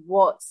 and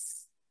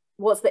what's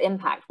the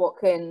impact? What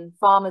can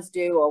farmers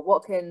do, or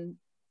what do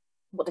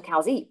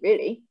cows eat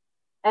really?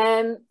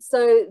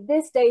 So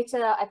this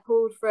data I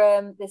pulled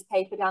from this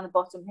paper down the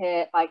bottom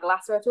here by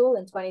Glasser et al.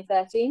 In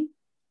 2013.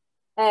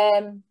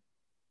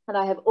 And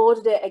I have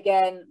ordered it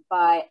again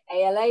by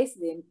ALA, so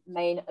the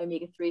main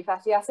omega-3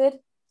 fatty acid.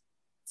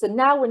 So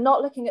now we're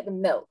not looking at the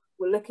milk,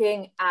 we're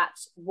looking at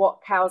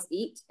what cows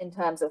eat in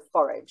terms of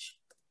forage.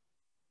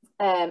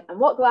 And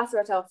what Glasser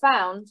et al.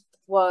 Found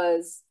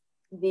was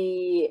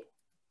the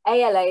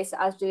ALA, so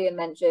as Gillian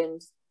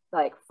mentioned,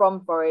 like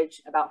from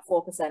forage, about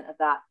 4% of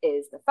that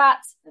is the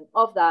fat, and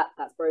of that,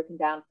 that's broken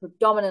down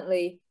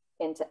predominantly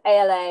into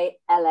ALA,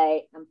 LA,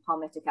 and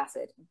palmitic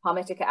acid. And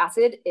palmitic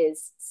acid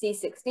is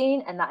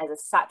C16, and that is a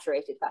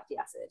saturated fatty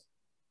acid.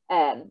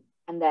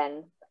 And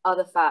then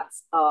other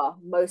fats are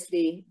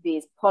mostly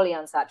these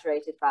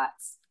polyunsaturated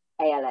fats,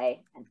 ALA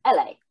and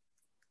LA.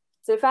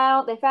 So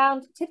they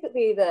found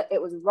typically that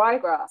it was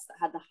ryegrass that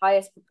had the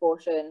highest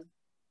proportion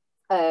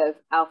of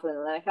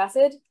alpha-linolenic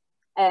acid,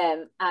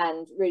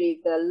 and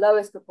really the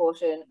lowest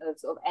proportion of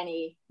sort of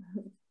any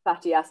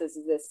fatty acids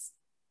is this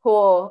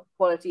poor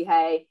quality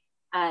hay.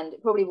 And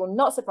it probably will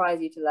not surprise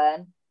you to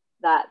learn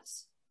that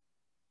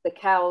the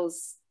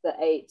cows that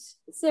ate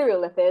the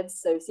cereal lipids,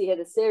 so see here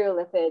the cereal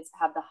lipids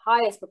have the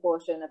highest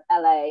proportion of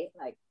LA,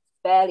 like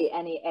barely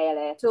any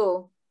ALA at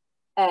all.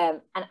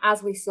 And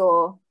as we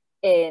saw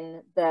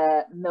in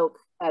the milk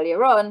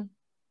earlier on,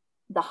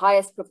 the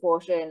highest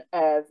proportion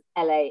of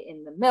LA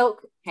in the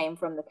milk came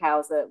from the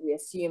cows that we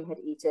assume had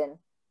eaten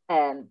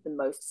the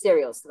most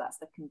cereals. So that's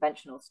the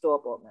conventional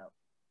store-bought milk.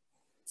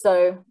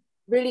 So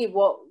really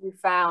what we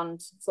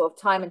found sort of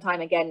time and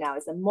time again now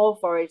is the more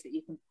forage that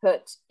you can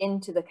put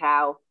into the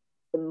cow,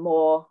 the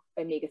more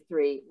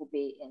omega-3 will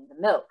be in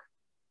the milk.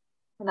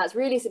 And that's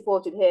really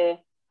supported here,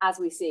 as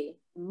we see,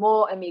 the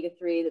more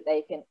omega-3 that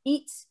they can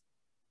eat,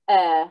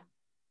 the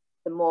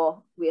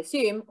more we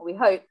assume, or we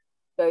hope,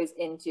 goes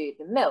into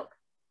the milk.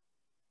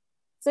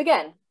 So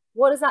again,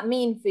 what does that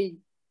mean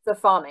for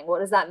farming? What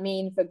does that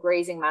mean for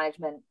grazing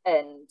management,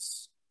 and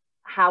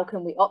how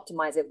can we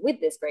optimize it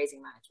with this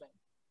grazing management?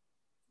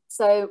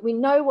 So we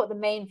know what the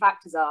main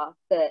factors are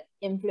that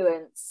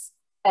influence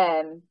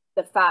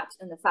the fat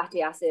and the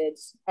fatty acid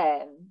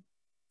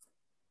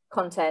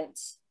content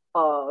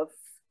of,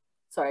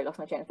 sorry, I lost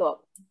my train of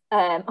thought,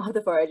 of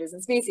the forages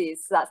and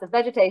species. So that's the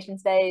vegetation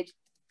stage,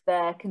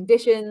 the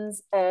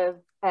conditions of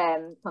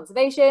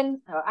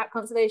conservation or at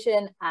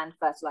conservation, and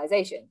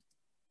fertilization.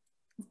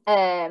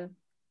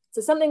 So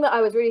something that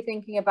I was really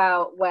thinking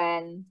about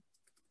when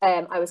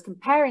I was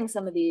comparing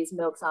some of these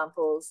milk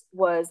samples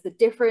was the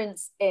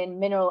difference in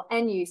mineral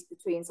N use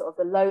between sort of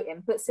the low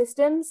input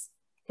systems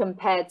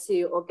compared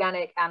to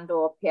organic and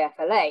or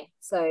PFLA.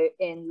 So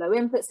in low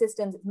input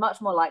systems, it's much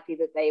more likely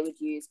that they would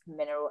use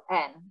mineral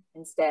N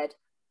instead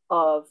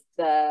of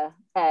the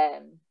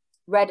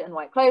red and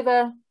white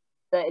clover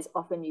that is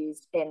often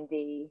used in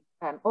the,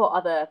 or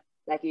other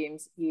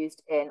legumes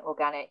used in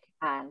organic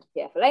and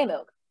PFLA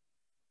milk.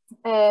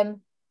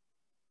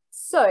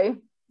 So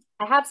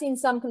I have seen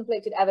some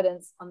conflicted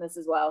evidence on this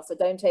as well, so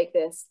don't take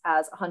this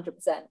as 100%,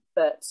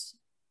 but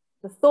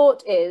the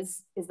thought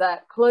is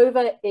that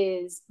clover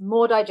is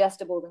more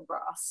digestible than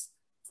grass.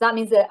 So that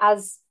means that,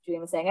 as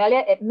Gillian was saying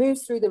earlier, it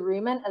moves through the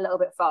rumen a little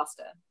bit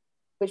faster,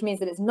 which means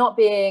that it's not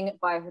being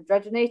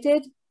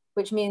biohydrogenated,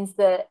 which means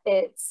that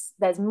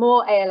there's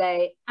more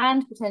ALA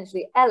and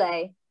potentially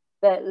LA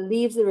that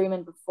leaves the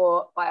rumen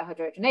before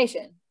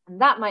biohydrogenation. And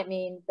that might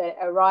mean that it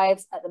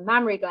arrives at the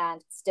mammary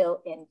gland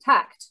still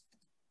intact.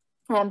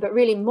 But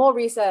really more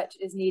research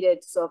is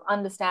needed to sort of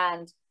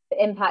understand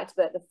the impact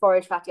that the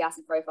forage fatty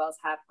acid profiles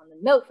have on the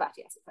milk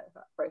fatty acid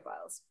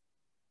profiles.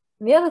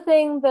 And the other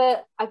thing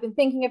that I've been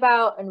thinking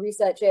about and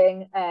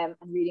researching and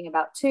reading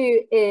about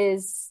too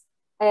is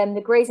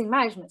the grazing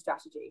management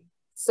strategy.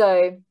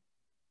 So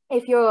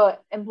if you're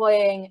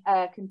employing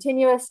a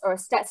continuous or a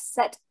set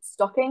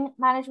stocking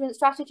management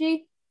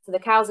strategy, so the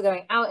cows are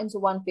going out into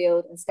one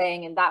field and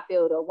staying in that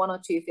field or one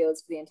or two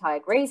fields for the entire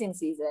grazing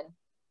season,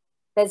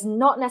 there's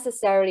not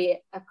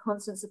necessarily a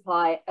constant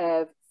supply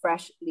of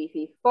fresh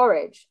leafy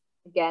forage.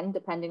 Again,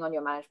 depending on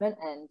your management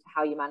and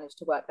how you manage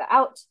to work that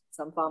out.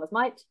 Some farmers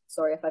might.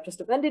 Sorry if I've just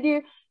offended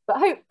you,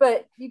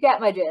 but you get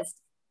my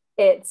gist.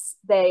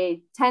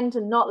 They tend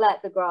to not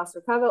let the grass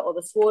recover or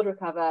the sward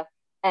recover,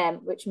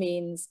 which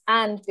means,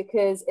 and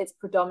because it's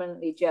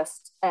predominantly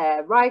just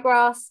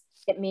ryegrass,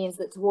 it means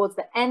that towards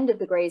the end of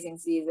the grazing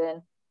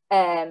season,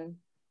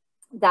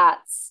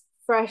 that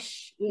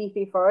fresh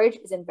leafy forage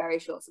is in very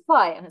short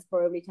supply and has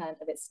probably turned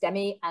a bit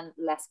stemmy and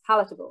less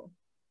palatable.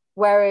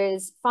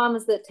 Whereas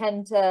farmers that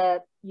tend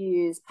to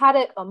use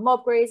paddock or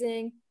mob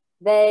grazing,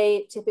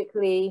 they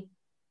typically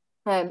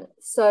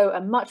sow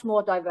a much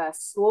more diverse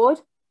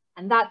sward.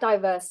 And that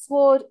diverse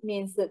sward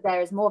means that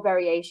there is more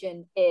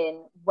variation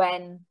in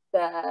when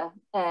the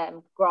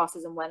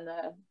grasses and when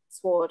the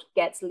sward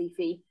gets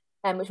leafy,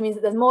 which means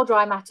that there's more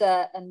dry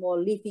matter and more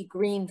leafy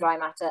green dry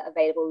matter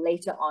available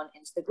later on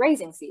into the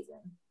grazing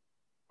season.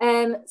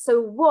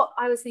 So what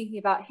I was thinking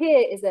about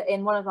here is that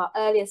in one of our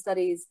earlier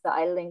studies that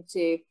I linked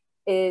to,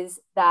 is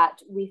that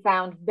we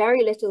found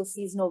very little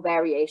seasonal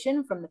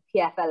variation from the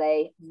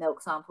PFLA milk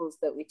samples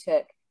that we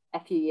took a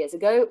few years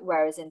ago,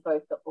 whereas in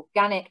both the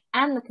organic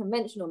and the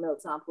conventional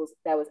milk samples,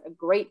 there was a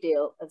great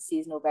deal of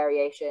seasonal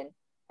variation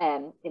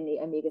in the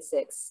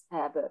omega-6,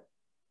 but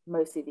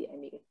mostly the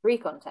omega-3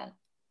 content.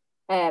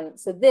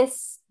 So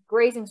this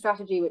grazing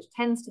strategy, which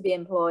tends to be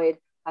employed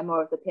by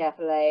more of the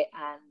PFLA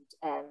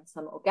and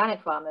some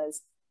organic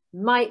farmers,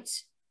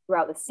 might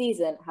throughout the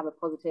season have a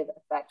positive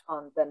effect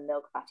on the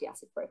milk fatty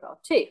acid profile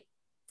too.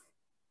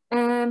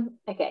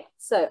 Okay,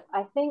 so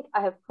I think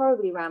I have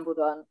probably rambled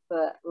on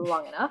for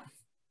long enough.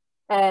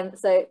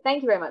 So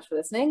thank you very much for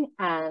listening,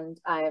 and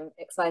I'm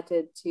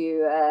excited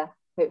to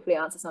hopefully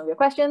answer some of your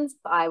questions,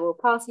 but I will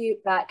pass you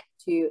back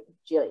to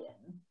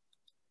Gillian.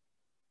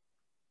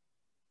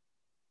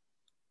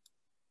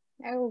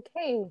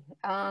 Okay,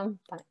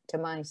 back to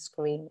my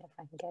screen if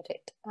I can get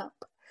it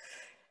up.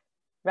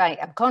 Right,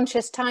 I'm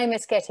conscious time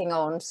is getting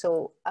on,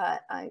 so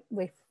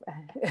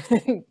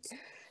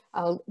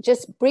I'll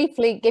just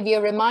briefly give you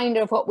a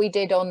reminder of what we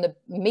did on the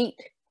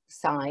meat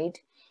side,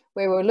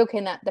 where we're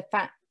looking at the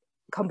fat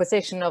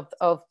composition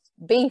of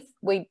beef.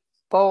 We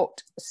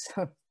bought,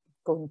 so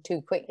going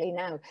too quickly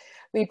now,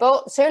 we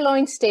bought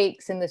sirloin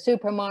steaks in the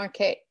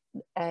supermarket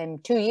 2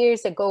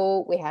 years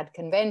ago. We had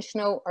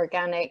conventional,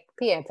 organic,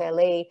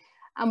 PFLA,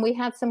 and we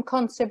had some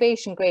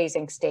conservation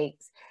grazing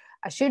steaks.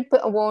 I should put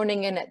a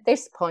warning in at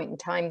this point in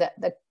time that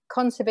the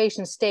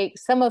conservation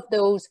steaks, some of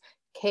those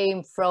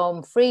came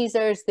from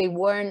freezers. They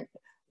weren't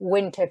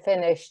winter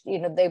finished, you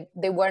know,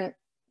 they weren't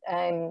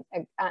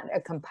at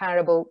a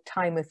comparable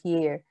time of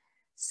year.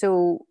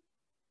 So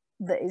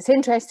it's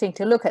interesting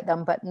to look at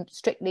them, but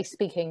strictly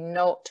speaking,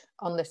 not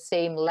on the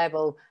same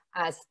level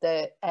as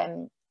the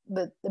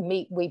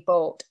meat we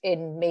bought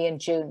in May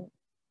and June.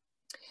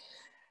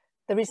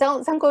 The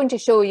results I'm going to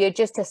show you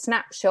just a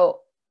snapshot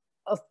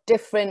of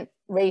different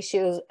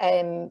ratios,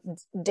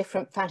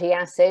 different fatty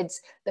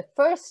acids. The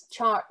first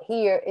chart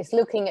here is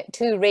looking at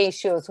two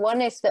ratios.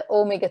 One is the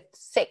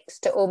omega-6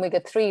 to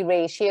omega-3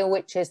 ratio,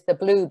 which is the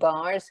blue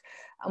bars.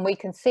 And we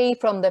can see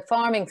from the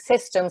farming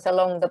systems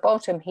along the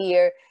bottom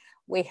here,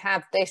 we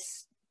have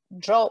this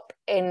drop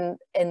in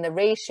the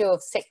ratio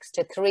of 6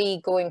 to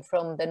 3 going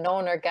from the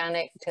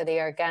non-organic to the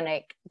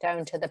organic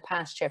down to the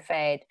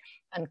pasture-fed,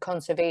 and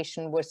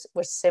conservation was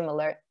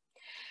similar.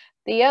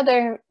 The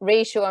other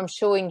ratio I'm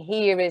showing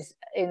here is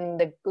in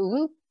the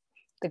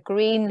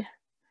green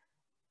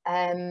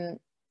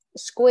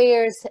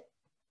squares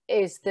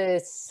is the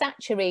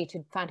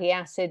saturated fatty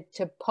acid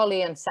to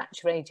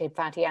polyunsaturated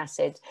fatty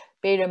acid.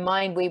 Bear in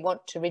mind, we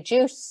want to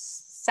reduce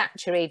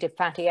saturated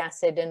fatty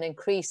acid and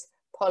increase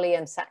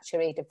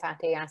polyunsaturated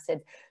fatty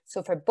acid.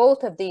 So for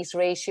both of these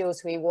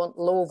ratios, we want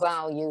low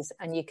values,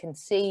 and you can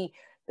see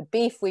the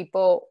beef we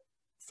bought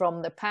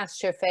from the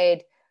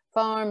pasture-fed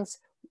farms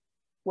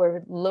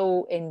were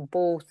low in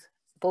both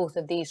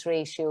of these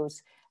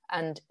ratios,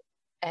 and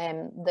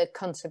the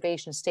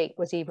conservation steak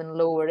was even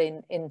lower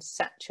in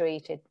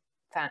saturated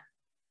fat.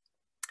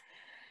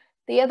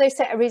 The other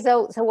set of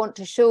results I want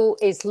to show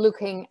is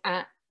looking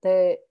at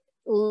the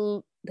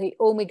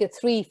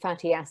omega-3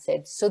 fatty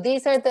acids. So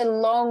these are the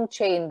long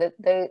chain,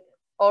 the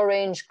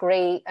orange,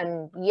 grey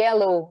and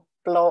yellow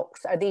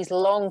blocks are these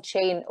long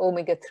chain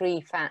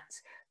omega-3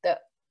 fats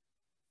that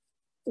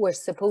we're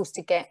supposed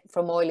to get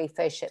from oily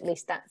fish. At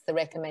least that's the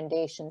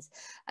recommendations.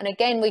 And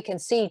again, we can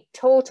see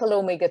total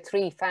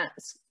omega-3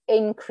 fats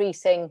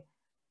increasing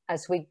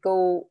as we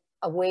go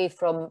away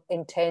from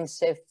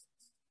intensive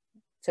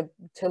to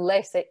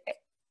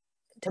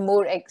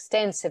more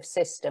extensive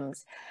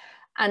systems.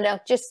 And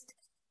I'll just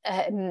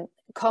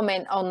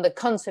comment on the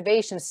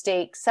conservation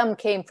stakes. Some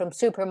came from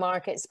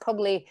supermarkets,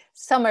 probably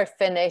some are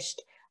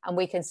finished, and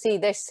we can see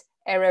this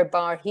error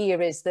bar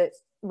here is that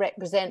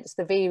represents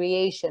the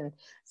variation.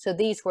 So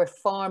these were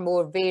far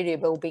more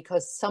variable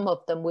because some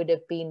of them would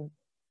have been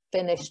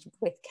finished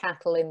with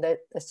cattle in the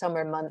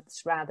summer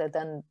months rather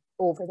than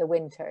over the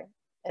winter,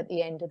 at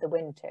the end of the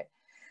winter.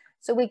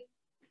 So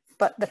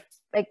but the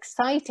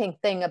exciting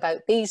thing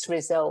about these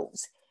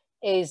results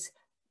is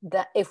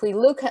that if we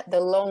look at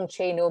the long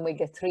chain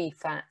omega-3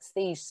 fats,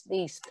 these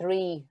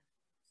three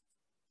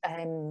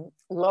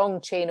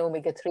long chain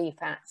omega-3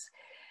 fats,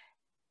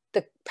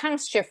 the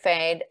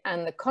pasture-fed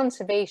and the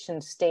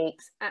conservation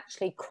stakes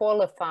actually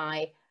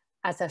qualify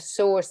as a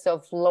source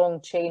of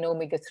long chain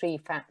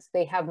omega-3 fats.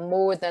 They have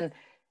more than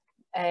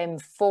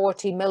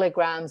 40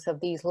 milligrams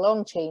of these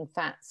long chain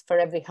fats for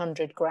every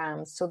 100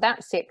 grams. So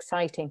that's the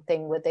exciting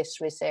thing with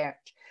this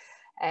research.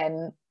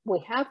 We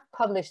have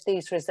published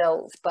these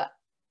results, but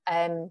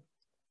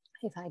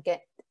if I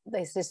get,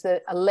 this is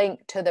a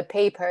link to the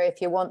paper if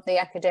you want the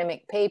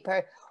academic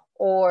paper,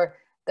 or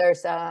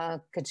there's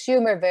a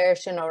consumer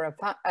version or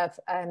a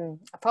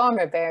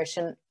farmer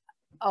version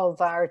of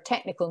our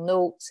technical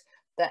notes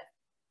that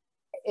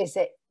is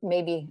it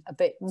maybe a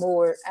bit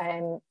more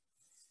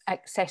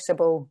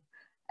accessible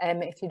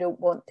if you don't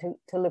want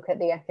to look at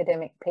the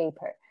academic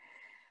paper.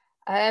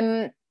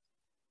 And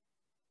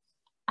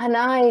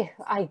I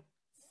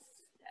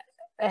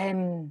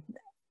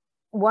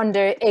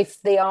wonder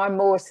if they are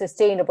more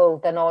sustainable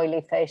than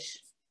oily fish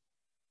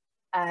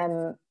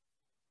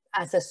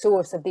as a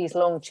source of these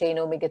long chain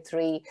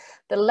omega-3.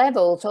 The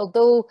levels,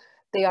 although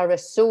they are a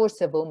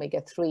source of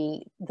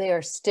omega-3, they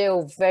are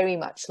still very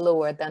much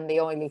lower than the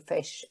oily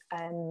fish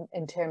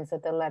in terms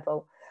of the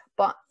level.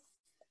 But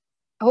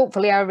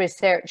hopefully our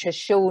research has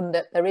shown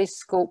that there is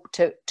scope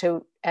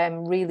to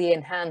really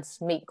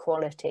enhance meat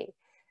quality.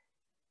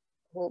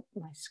 Oh,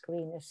 my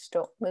screen has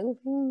stopped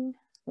moving.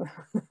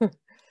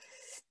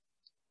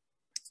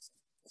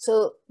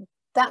 So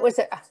that was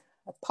a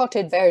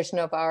potted version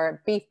of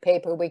our beef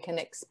paper. We can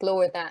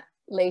explore that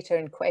later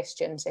in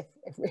questions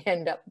if we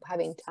end up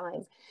having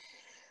time.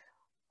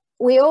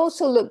 We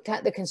also looked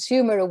at the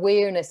consumer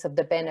awareness of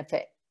the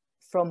benefit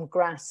from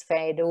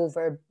grass-fed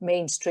over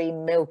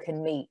mainstream milk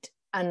and meat.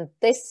 And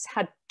this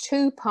had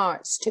two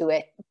parts to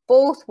it.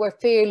 Both were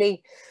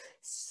fairly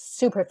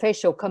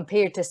superficial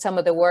compared to some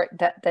of the work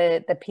that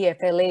the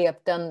PFLA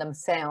have done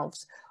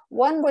themselves.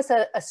 One was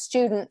a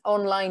student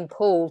online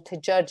poll to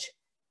judge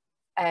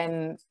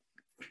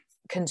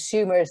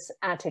consumers'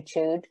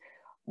 attitude,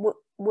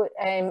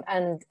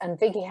 and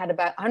Vicky had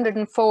about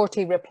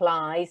 140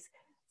 replies.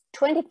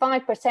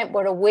 25%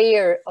 were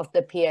aware of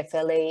the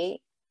PFLA,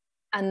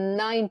 and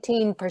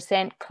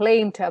 19%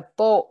 claimed to have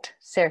bought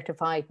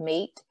certified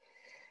meat.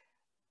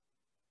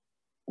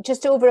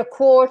 Just over a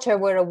quarter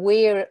were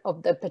aware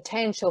of the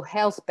potential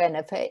health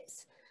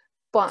benefits,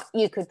 but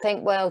you could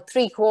think, well,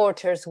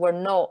 3/4 were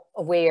not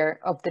aware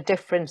of the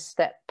difference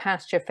that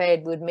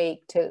pasture-fed would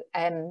make to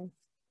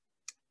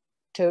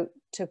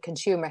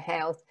consumer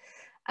health.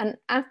 And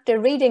after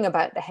reading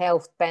about the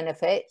health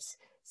benefits,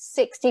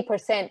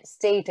 60%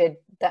 stated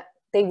that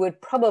they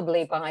would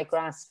probably buy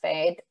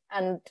grass-fed,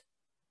 and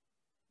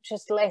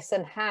just less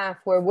than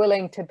half were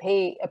willing to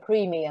pay a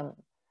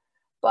premium.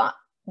 But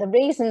the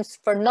reasons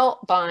for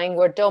not buying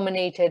were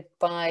dominated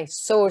by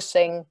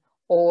sourcing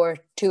or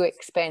too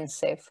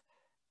expensive.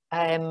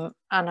 And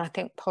I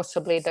think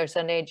possibly there's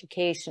an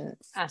education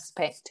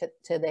aspect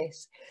to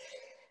this.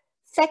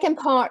 Second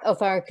part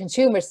of our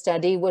consumer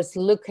study was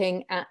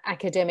looking at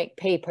academic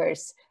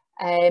papers.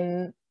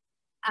 And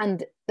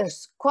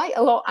there's quite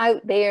a lot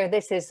out there.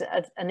 This is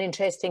an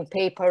interesting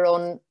paper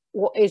on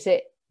what is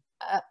it,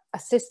 a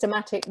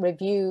systematic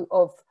review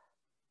of,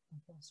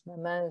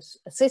 a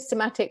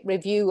systematic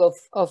review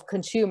of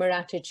consumer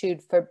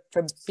attitude for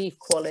beef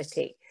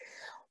quality.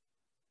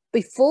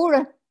 Before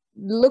I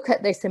look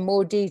at this in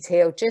more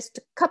detail, just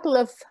a couple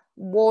of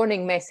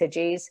warning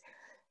messages.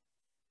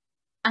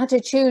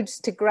 Attitudes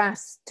to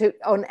grass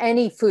on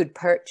any food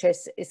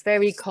purchase is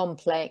very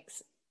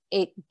complex.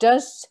 It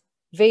does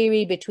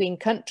vary between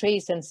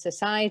countries and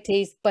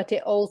societies, but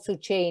it also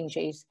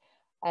changes.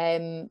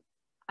 And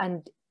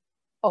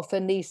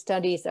often these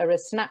studies are a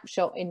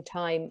snapshot in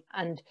time,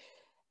 and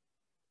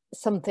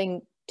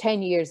something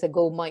 10 years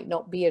ago might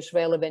not be as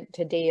relevant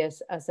today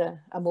as a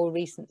more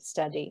recent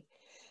study.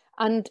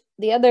 And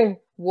the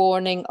other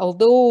warning,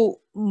 although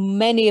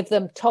many of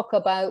them talk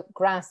about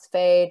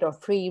grass-fed or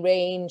free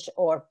range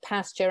or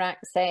pasture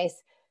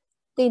access,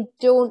 they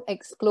don't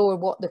explore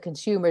what the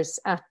consumers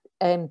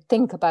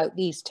think about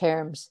these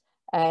terms.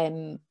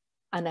 And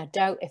I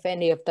doubt if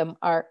any of them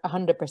are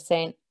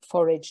 100%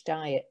 forage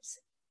diets.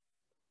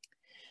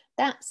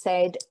 That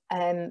said,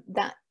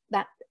 that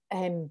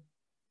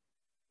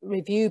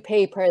review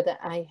paper that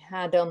I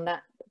had on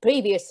that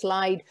previous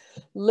slide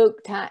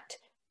looked at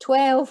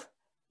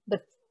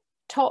the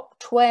top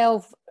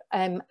 12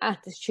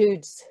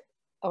 attitudes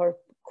or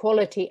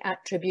quality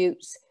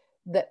attributes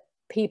that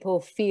people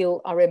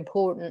feel are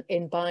important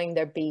in buying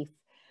their beef,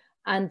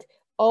 and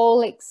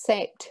all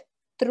except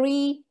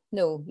three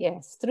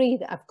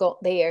that I've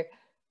got there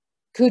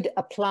could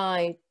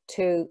apply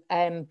to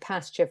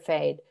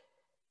pasture-fed.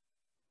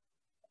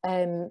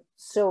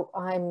 So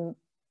I'm,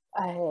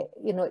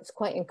 you know, it's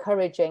quite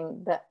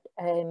encouraging that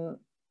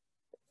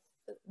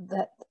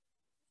that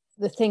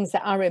the things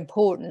that are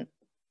important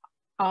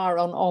are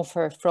on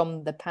offer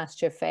from the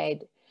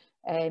pasture-fed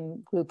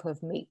group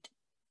of meat.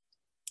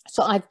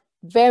 So I've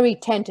very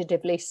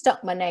tentatively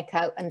stuck my neck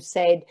out and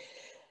said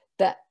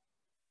that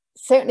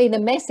certainly the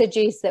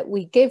messages that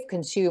we give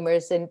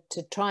consumers and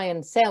to try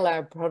and sell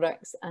our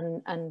products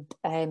and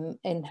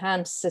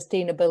enhance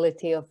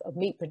sustainability of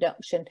meat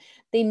production,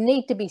 they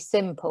need to be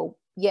simple,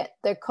 yet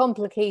they're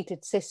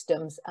complicated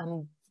systems.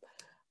 And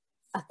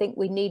I think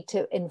we need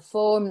to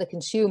inform the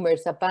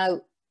consumers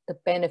about the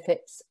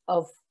benefits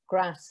of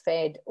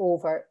grass-fed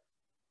over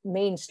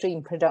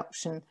mainstream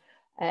production,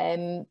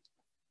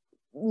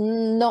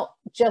 not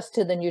just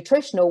to the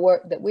nutritional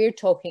work that we're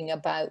talking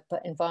about,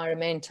 but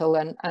environmental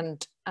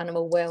and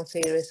animal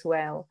welfare as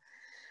well.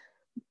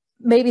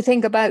 Maybe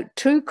think about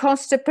true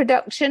cost of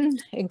production,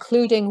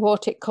 including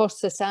what it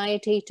costs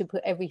society to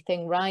put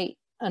everything right,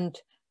 and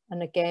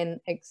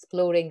again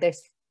exploring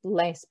this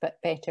less but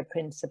better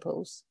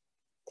principles.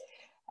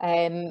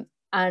 And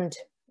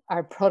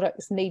our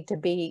products need to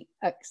be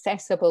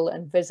accessible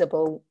and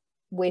visible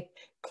with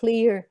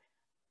clear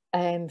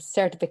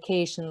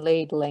certification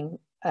labelling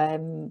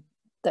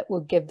that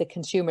will give the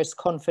consumers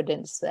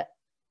confidence that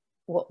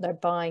what they're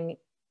buying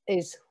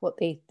is what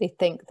they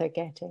think they're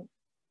getting.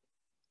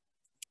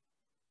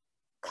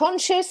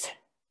 Conscious,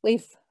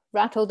 we've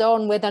rattled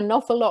on with an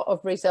awful lot of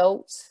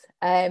results.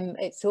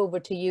 It's over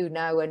to you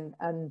now,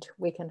 and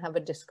we can have a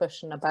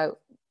discussion about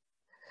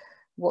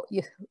what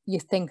you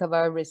think of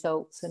our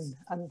results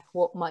and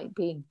what might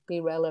be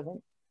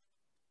relevant.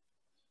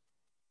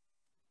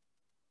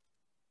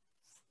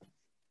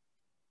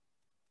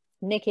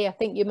 Nikki, I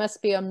think you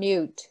must be on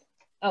mute.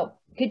 Oh,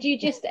 could you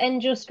just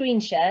end your screen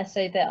share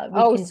so that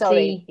we can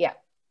see? Yeah.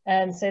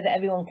 So that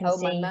everyone can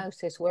see. Oh, my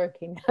mouse is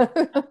working.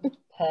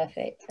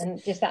 Perfect.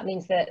 And just that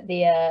means that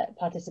the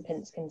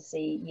participants can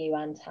see you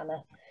and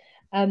Hannah.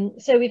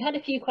 So we've had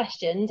a few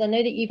questions. I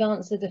know that you've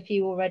answered a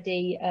few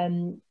already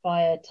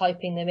via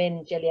typing them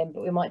in, Gillian,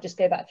 but we might just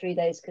go back through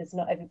those because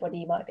not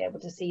everybody might be able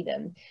to see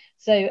them.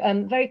 So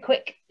very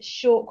quick,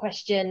 short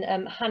question.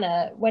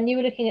 Hannah, when you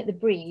were looking at the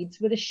breeds,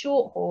 were the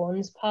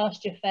shorthorns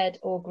pasture-fed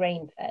or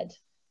grain-fed?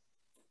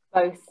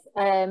 Both.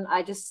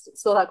 I just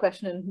saw that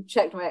question and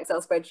checked my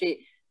Excel spreadsheet.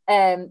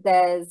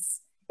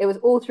 It was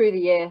all through the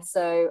year,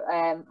 so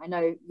I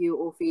know you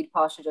all feed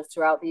pasture just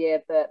throughout the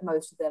year, but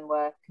most of them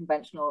were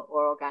conventional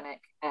or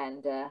organic,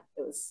 and it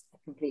was a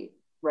complete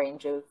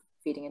range of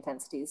feeding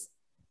intensities.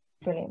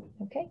 Brilliant.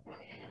 Okay.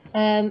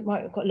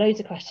 Right, we've got loads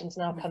of questions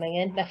now coming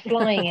in. They're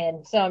flying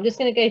in, so I'm just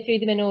going to go through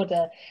them in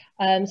order.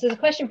 So there's a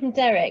question from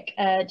Derek.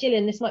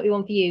 Gillian, this might be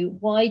one for you.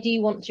 Why do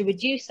you want to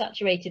reduce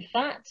saturated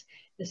fat?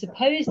 The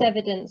supposed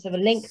evidence of a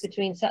link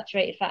between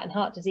saturated fat and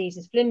heart disease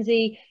is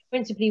flimsy,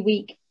 principally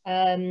weak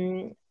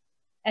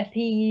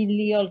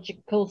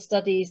epidemiological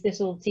studies. This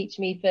will teach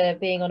me for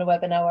being on a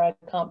webinar where I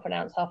can't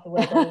pronounce half the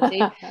word I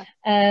need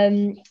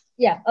to.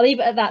 Yeah, I'll leave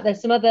it at that.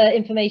 There's some other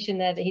information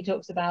there that he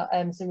talks about,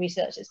 some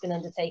research that's been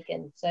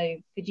undertaken. So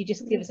could you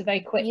just give us a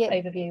very quick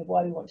overview of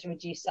why we want to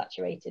reduce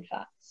saturated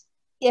fats?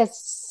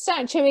 Yes,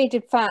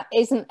 saturated fat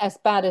isn't as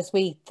bad as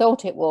we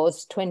thought it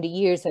was 20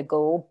 years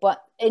ago,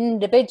 but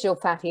individual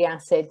fatty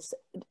acids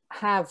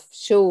have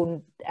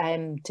shown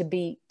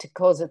to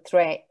cause a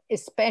threat,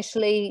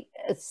 especially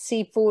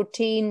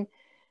C14,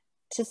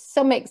 to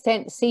some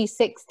extent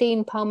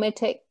C16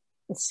 palmitic,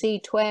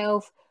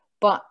 C12,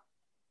 but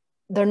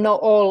they're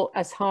not all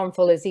as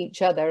harmful as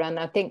each other. And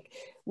I think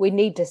we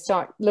need to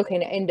start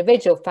looking at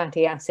individual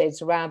fatty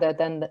acids rather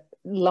than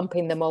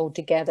lumping them all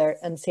together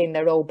and saying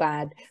they're all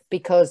bad,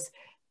 because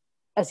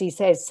as he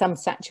says, some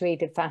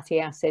saturated fatty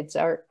acids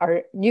are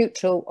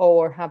neutral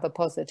or have a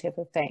positive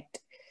effect.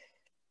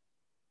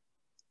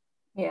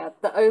 Yeah,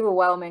 the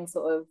overwhelming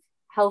sort of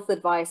health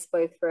advice,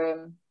 both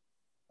from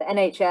the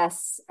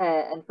NHS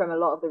and from a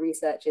lot of the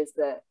research, is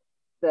that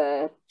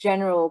the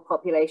general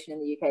population in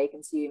the UK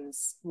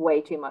consumes way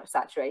too much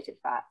saturated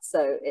fat.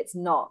 So it's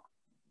not,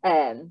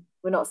 they're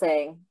not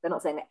saying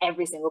that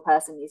every single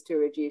person needs to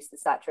reduce the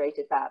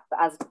saturated fat, but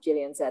as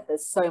Gillian said,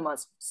 there's so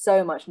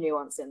much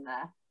nuance in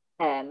there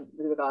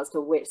with regards to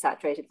which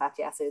saturated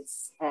fatty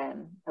acids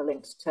are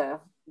linked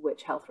to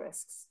which health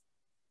risks.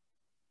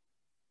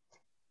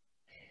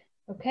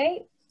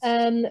 Okay,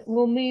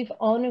 we'll move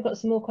on. We've got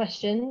some more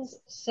questions.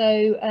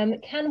 So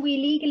can we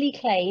legally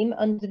claim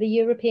under the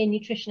European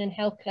Nutrition and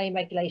Health Claim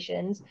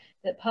Regulations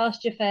that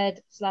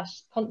pasture-fed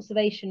 /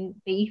 conservation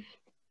beef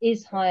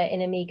is higher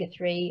in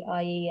omega-3,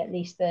 i.e. at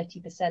least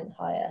 30%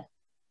 higher?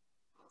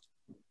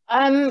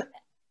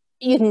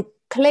 You can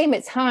claim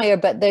it's higher,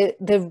 but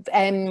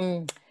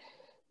the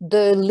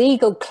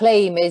legal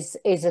claim is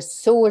a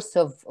source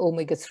of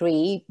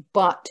omega-3,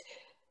 but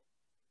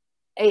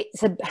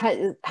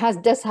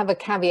does have a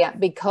caveat,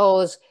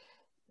 because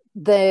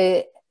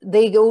they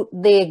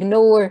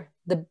ignore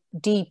the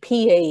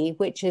DPA,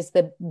 which is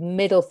the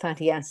middle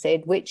fatty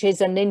acid, which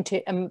is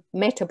a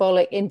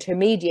metabolic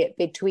intermediate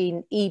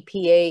between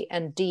EPA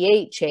and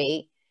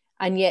DHA,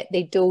 and yet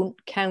they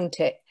don't count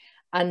it.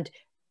 And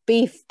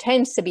beef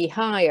tends to be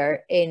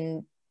higher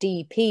in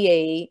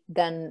DPA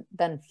than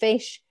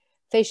fish.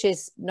 Fish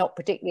is not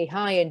particularly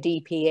high in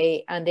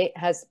DPA, and it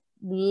has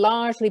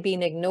largely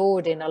been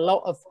ignored in a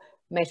lot of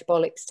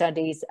metabolic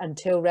studies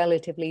until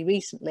relatively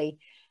recently.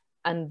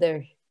 And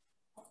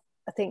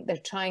I think they're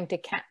trying to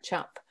catch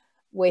up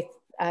with,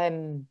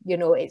 you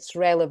know, its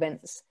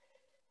relevance.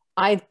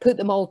 I've put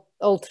them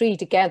all three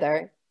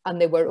together, and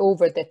they were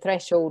over the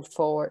threshold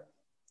for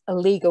a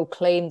legal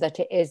claim that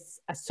it is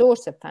a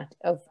source of fat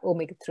of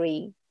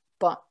omega-3,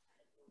 but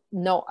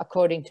not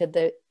according to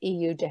the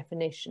EU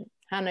definition.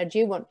 Hannah, do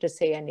you want to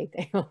say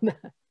anything on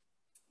that?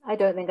 I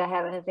don't think I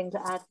have anything to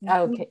add.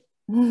 Okay.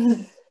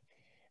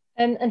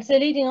 And so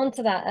leading on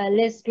to that,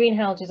 Liz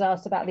Greenhalgh has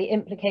asked about the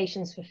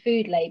implications for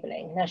food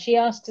labelling. Now she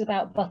asked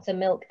about butter,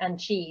 milk and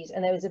cheese,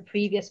 and there was a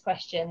previous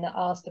question that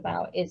asked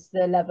about is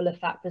the level of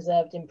fat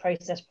preserved in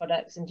processed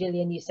products, and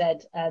Gillian, you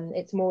said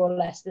it's more or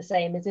less the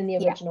same as in the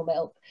original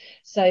milk.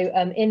 So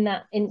in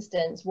that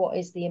instance, what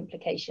is the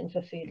implication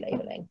for food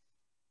labelling?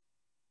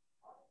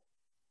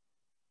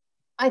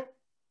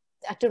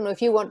 I don't know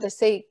if you want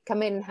to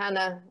come in,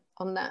 Hannah,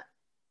 on that.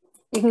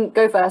 You can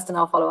go first and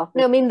I'll follow up.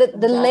 No, I mean,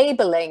 the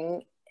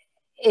labelling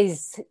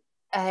is,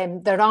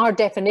 there are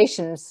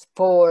definitions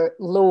for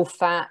low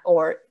fat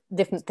or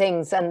different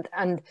things,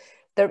 and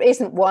there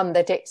isn't one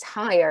that it's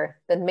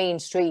higher than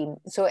mainstream.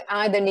 So it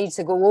either needs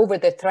to go over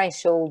the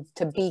threshold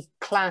to be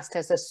classed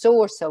as a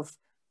source of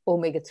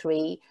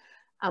omega-3.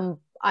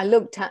 I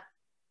looked at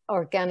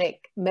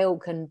organic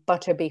milk and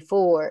butter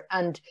before,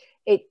 and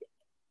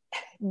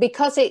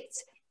because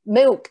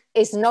milk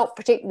is not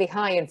particularly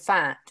high in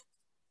fat,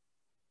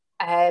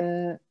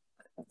 4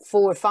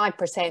 or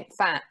 5%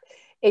 fat,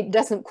 it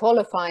doesn't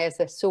qualify as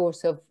a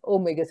source of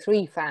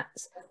omega-3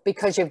 fats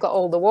because you've got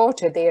all the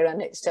water there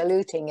and it's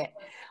diluting it.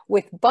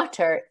 With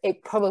butter,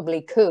 it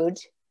probably could,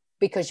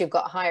 because you've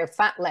got higher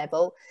fat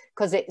level,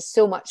 because it's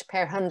so much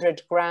per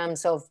 100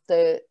 grams of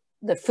the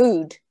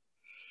food.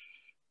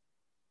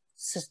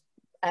 So,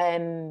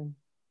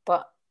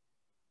 but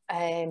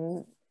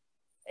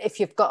if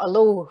you've got a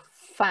low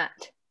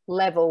fat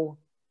level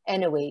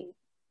anyway,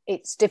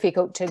 it's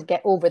difficult to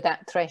get over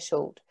that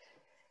threshold.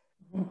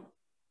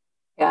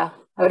 Yeah,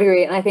 I would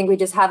agree. And I think we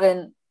just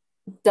haven't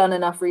done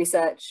enough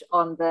research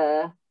on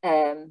the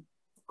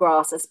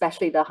grass,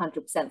 especially the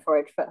 100%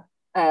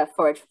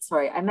 forage,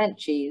 sorry, I meant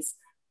cheese.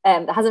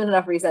 There hasn't been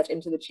enough research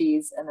into the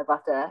cheese and the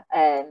butter,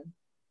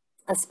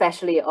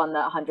 especially on the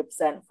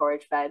 100%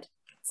 forage fed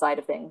side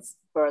of things,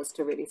 for us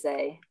to really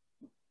say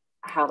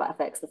how that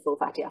affects the full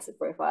fatty acid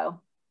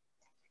profile.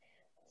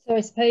 So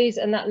I suppose,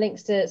 and that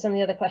links to some of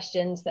the other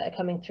questions that are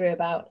coming through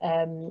about,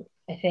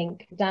 I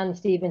think Dan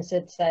Stevenson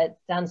has said,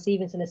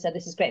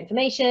 this is great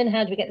information.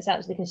 How do we get this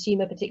out to the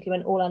consumer, particularly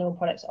when all animal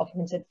products are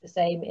often considered the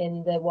same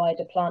in the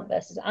wider plant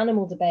versus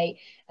animal debate?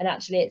 And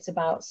actually it's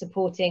about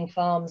supporting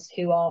farms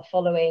who are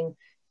following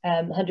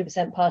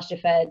 100% pasture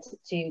fed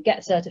to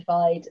get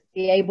certified,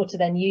 be able to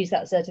then use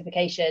that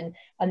certification,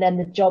 and then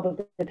the job of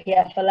the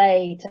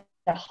PFLA to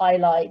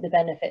highlight the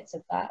benefits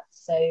of that.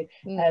 So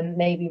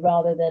maybe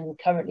rather than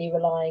currently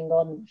relying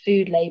on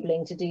food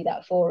labelling to do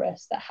that for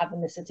us, that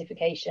having the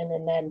certification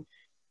and then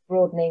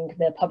broadening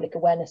the public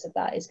awareness of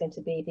that is going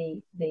to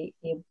be the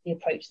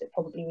approach that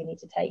probably we need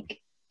to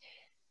take.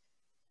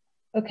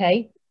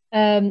 Okay,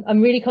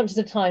 I'm really conscious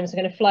of time, so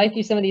I'm going to fly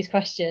through some of these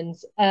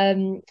questions.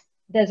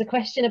 There's a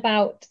question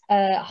about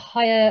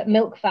higher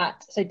milk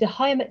fat. So does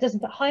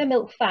higher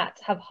milk fat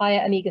have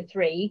higher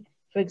omega-3?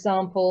 For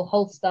example,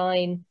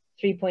 Holstein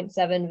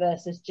 3.7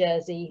 versus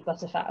Jersey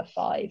butterfat of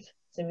 5.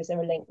 So is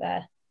there a link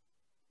there?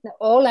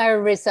 All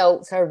our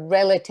results are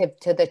relative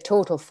to the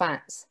total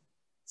fats.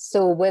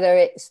 So whether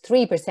it's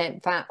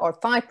 3% fat or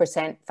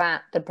 5%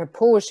 fat, the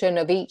proportion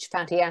of each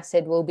fatty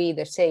acid will be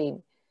the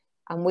same.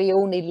 And we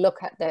only look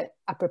at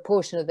a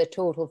proportion of the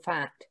total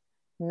fat,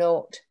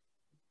 not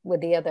with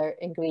the other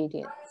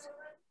ingredients,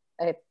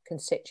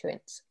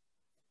 constituents.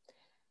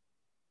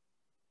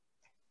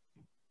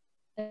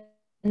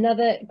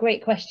 Another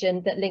great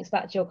question that links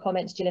back to your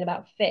comments, Gillian,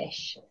 about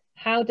fish.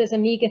 How does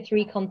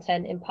omega-3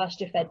 content in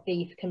pasture-fed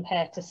beef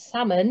compare to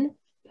salmon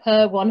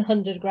per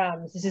 100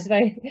 grams? This is a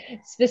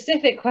very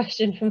specific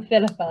question from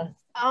Philippa.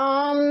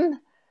 I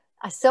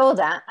saw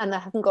that and I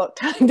haven't got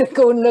time to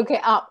go and look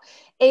it up.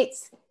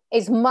 It's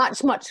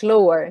much, much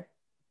lower.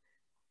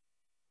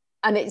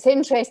 And it's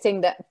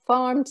interesting that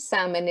farmed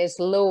salmon is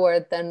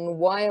lower than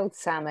wild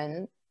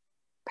salmon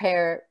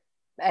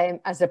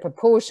as a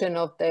proportion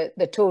of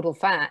the total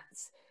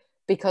fats,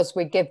 because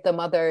we give them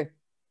other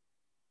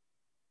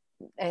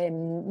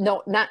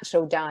not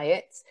natural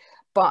diets,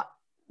 but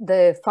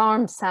the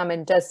farmed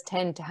salmon does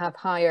tend to have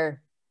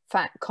higher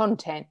fat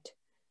content.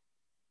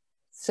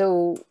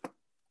 So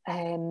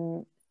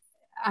I'm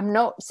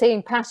not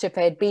saying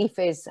pasture-fed beef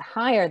is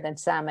higher than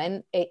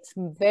salmon, it's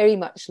very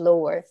much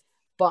lower,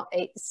 but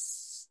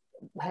it's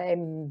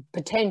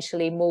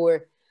potentially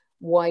more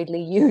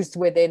widely used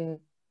within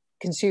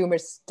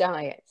consumers'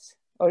 diets,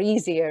 or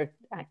easier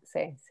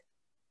access.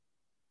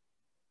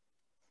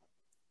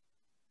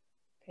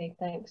 Okay,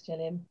 thanks,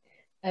 Gillian.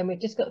 And we've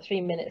just got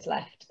 3 minutes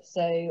left.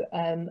 So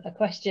a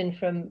question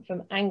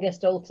from Angus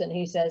Dalton,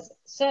 who says,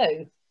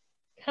 so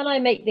can I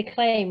make the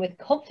claim with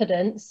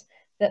confidence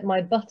that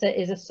my butter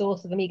is a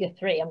source of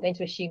omega-3? I'm going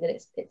to assume that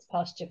it's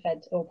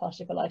pasture-fed or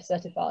Pasture-Fed Life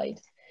certified.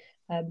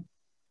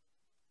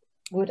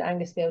 Would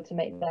Angus be able to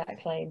make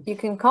that claim? You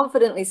can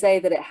confidently say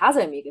that it has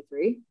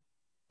omega-3.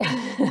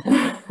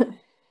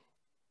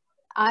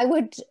 I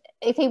would,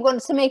 if he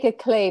wants to make a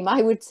claim,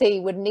 I would say he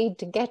would need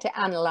to get it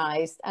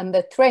analysed, and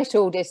the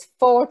threshold is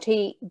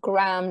 40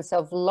 grams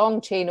of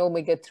long-chain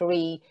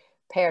omega-3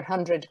 per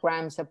 100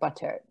 grams of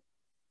butter.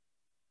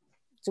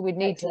 So we'd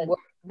need to work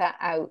that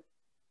out.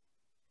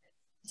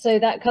 So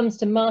that comes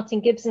to Martin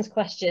Gibson's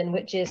question,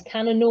 which is,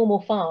 can a normal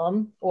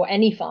farm, or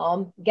any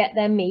farm, get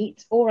their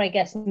meat, or I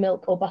guess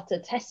milk or butter,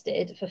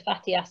 tested for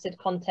fatty acid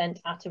content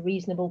at a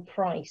reasonable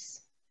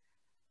price?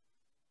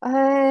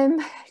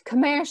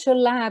 Commercial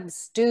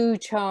labs do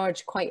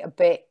charge quite a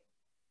bit,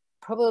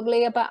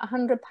 probably about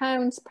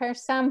 £100 per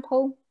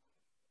sample.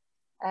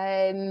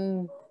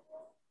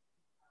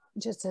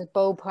 Just a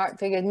ballpark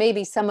figure.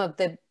 Maybe some of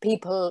the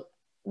people,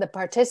 the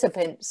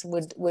participants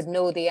would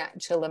know the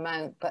actual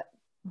amount, but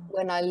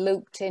when I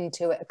looked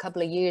into it a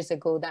couple of years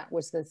ago, that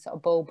was the sort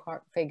of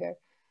ballpark figure.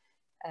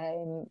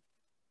 The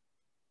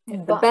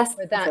best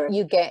for that,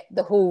 you get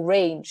the whole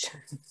range.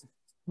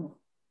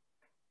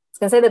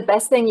 I was going to say the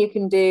best thing you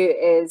can do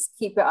is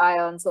keep your eye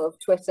on sort of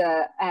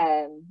Twitter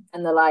and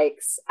the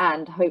likes,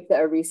 and hope that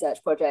a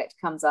research project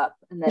comes up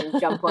and then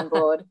jump on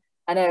board.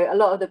 I know a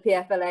lot of the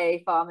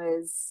PFLA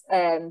farmers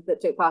that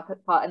took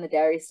part in the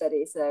dairy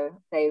study,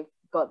 so they've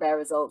got their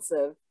results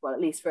of, well, at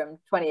least from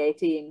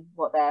 2018,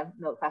 what their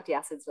milk fatty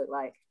acids look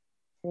like.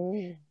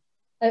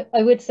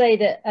 I would say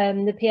that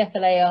the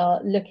PFLA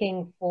are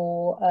looking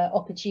for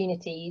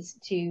opportunities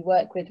to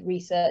work with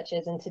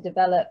researchers and to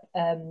develop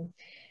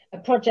a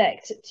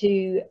project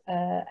to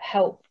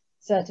help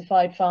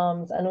certified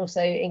farms and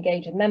also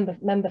engage with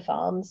member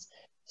farms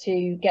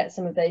to get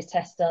some of those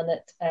tests done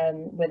at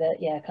with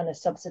a kind of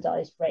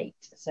subsidised rate.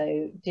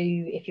 So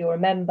if you're a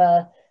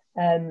member,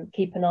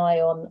 keep an eye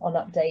on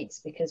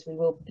updates, because we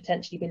will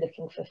potentially be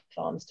looking for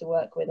farms to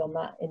work with on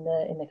that in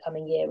the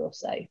coming year or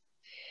so.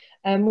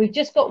 We've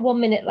just got 1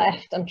 minute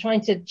left. I'm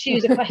trying to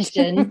choose a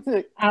question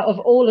out of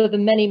all of the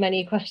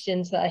many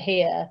questions that are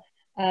here.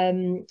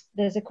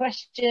 There's a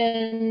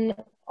question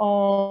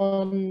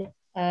on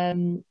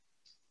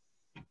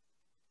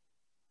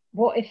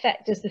what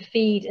effect does the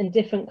feed and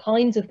different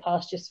kinds of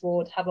pasture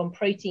sward have on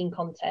protein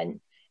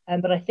content?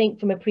 But I think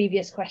from a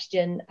previous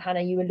question,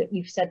 Hannah,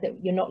 you've said that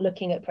you're not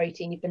looking at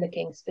protein, you've been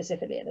looking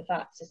specifically at the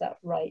fats, is that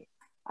right?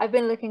 I've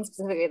been looking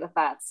specifically at the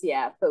fats,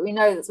 yeah, but we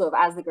know that sort of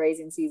as the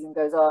grazing season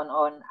goes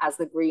on as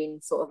the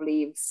green sort of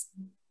leaves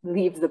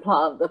the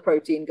plant, the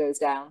protein goes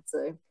down.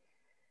 So,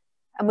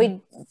 and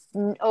we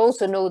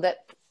also know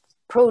that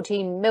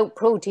milk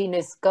protein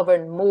is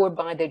governed more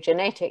by the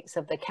genetics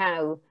of the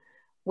cow,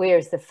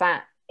 whereas the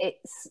fat,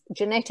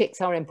 genetics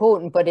are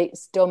important, but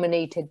it's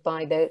dominated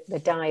by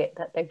the diet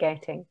that they're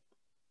getting.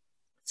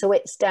 So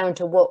it's down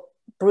to what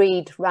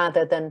breed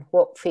rather than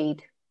what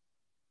feed.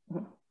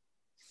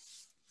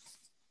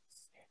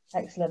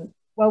 Excellent.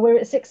 Well, we're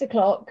at 6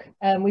 o'clock.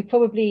 We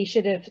probably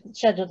should have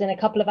scheduled in a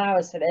couple of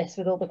hours for this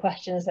with all the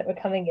questions that were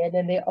coming in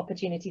and the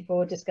opportunity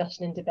for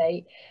discussion and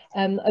debate.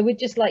 I would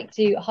just like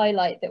to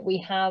highlight that we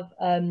have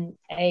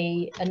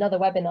another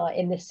webinar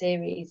in this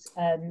series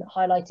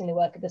highlighting the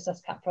work of the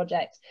SusCatt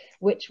project,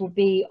 which will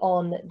be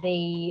on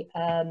the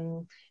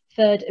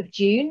 3rd of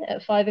June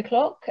at 5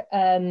 o'clock.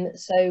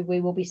 So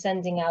we will be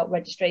sending out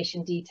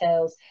registration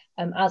details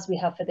as we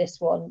have for this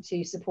one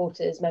to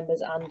supporters, members,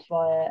 and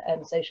via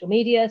social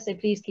media. So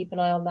please keep an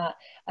eye on that.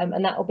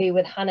 And that will be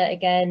with Hannah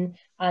again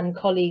and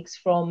colleagues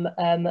from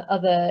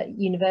other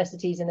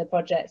universities in the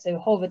project. So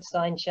Harvard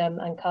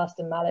Steinsham and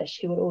Carsten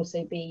Malish, who will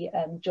also be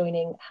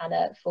joining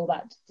Hannah for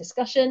that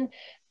discussion.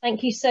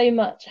 Thank you so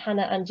much,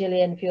 Hannah and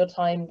Gillian, for your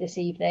time this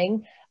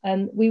evening.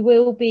 We've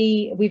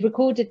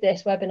recorded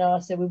this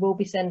webinar, so we will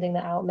be sending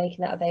that out,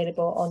 making that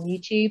available on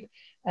YouTube.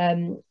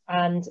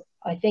 And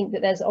I think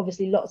that there's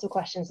obviously lots of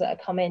questions that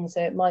have come in, so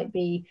it might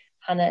be,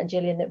 Hannah and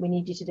Gillian, that we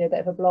need you to do a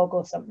bit of a blog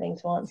or something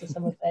to answer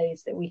some of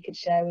those that we could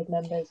share with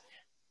members.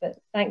 But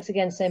thanks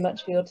again so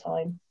much for your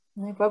time.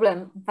 No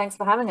problem. Thanks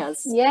for having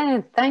us.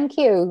 Yeah, thank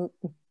you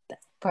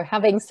for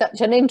having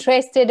such an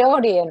interested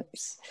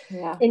audience.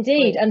 Yeah,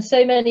 indeed, and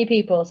so many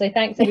people. So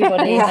thanks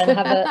everybody, and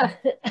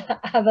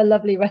have a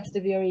lovely rest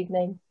of your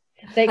evening.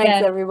 Take care.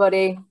 Thanks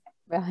everybody.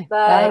 Bye.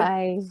 Bye.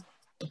 Bye.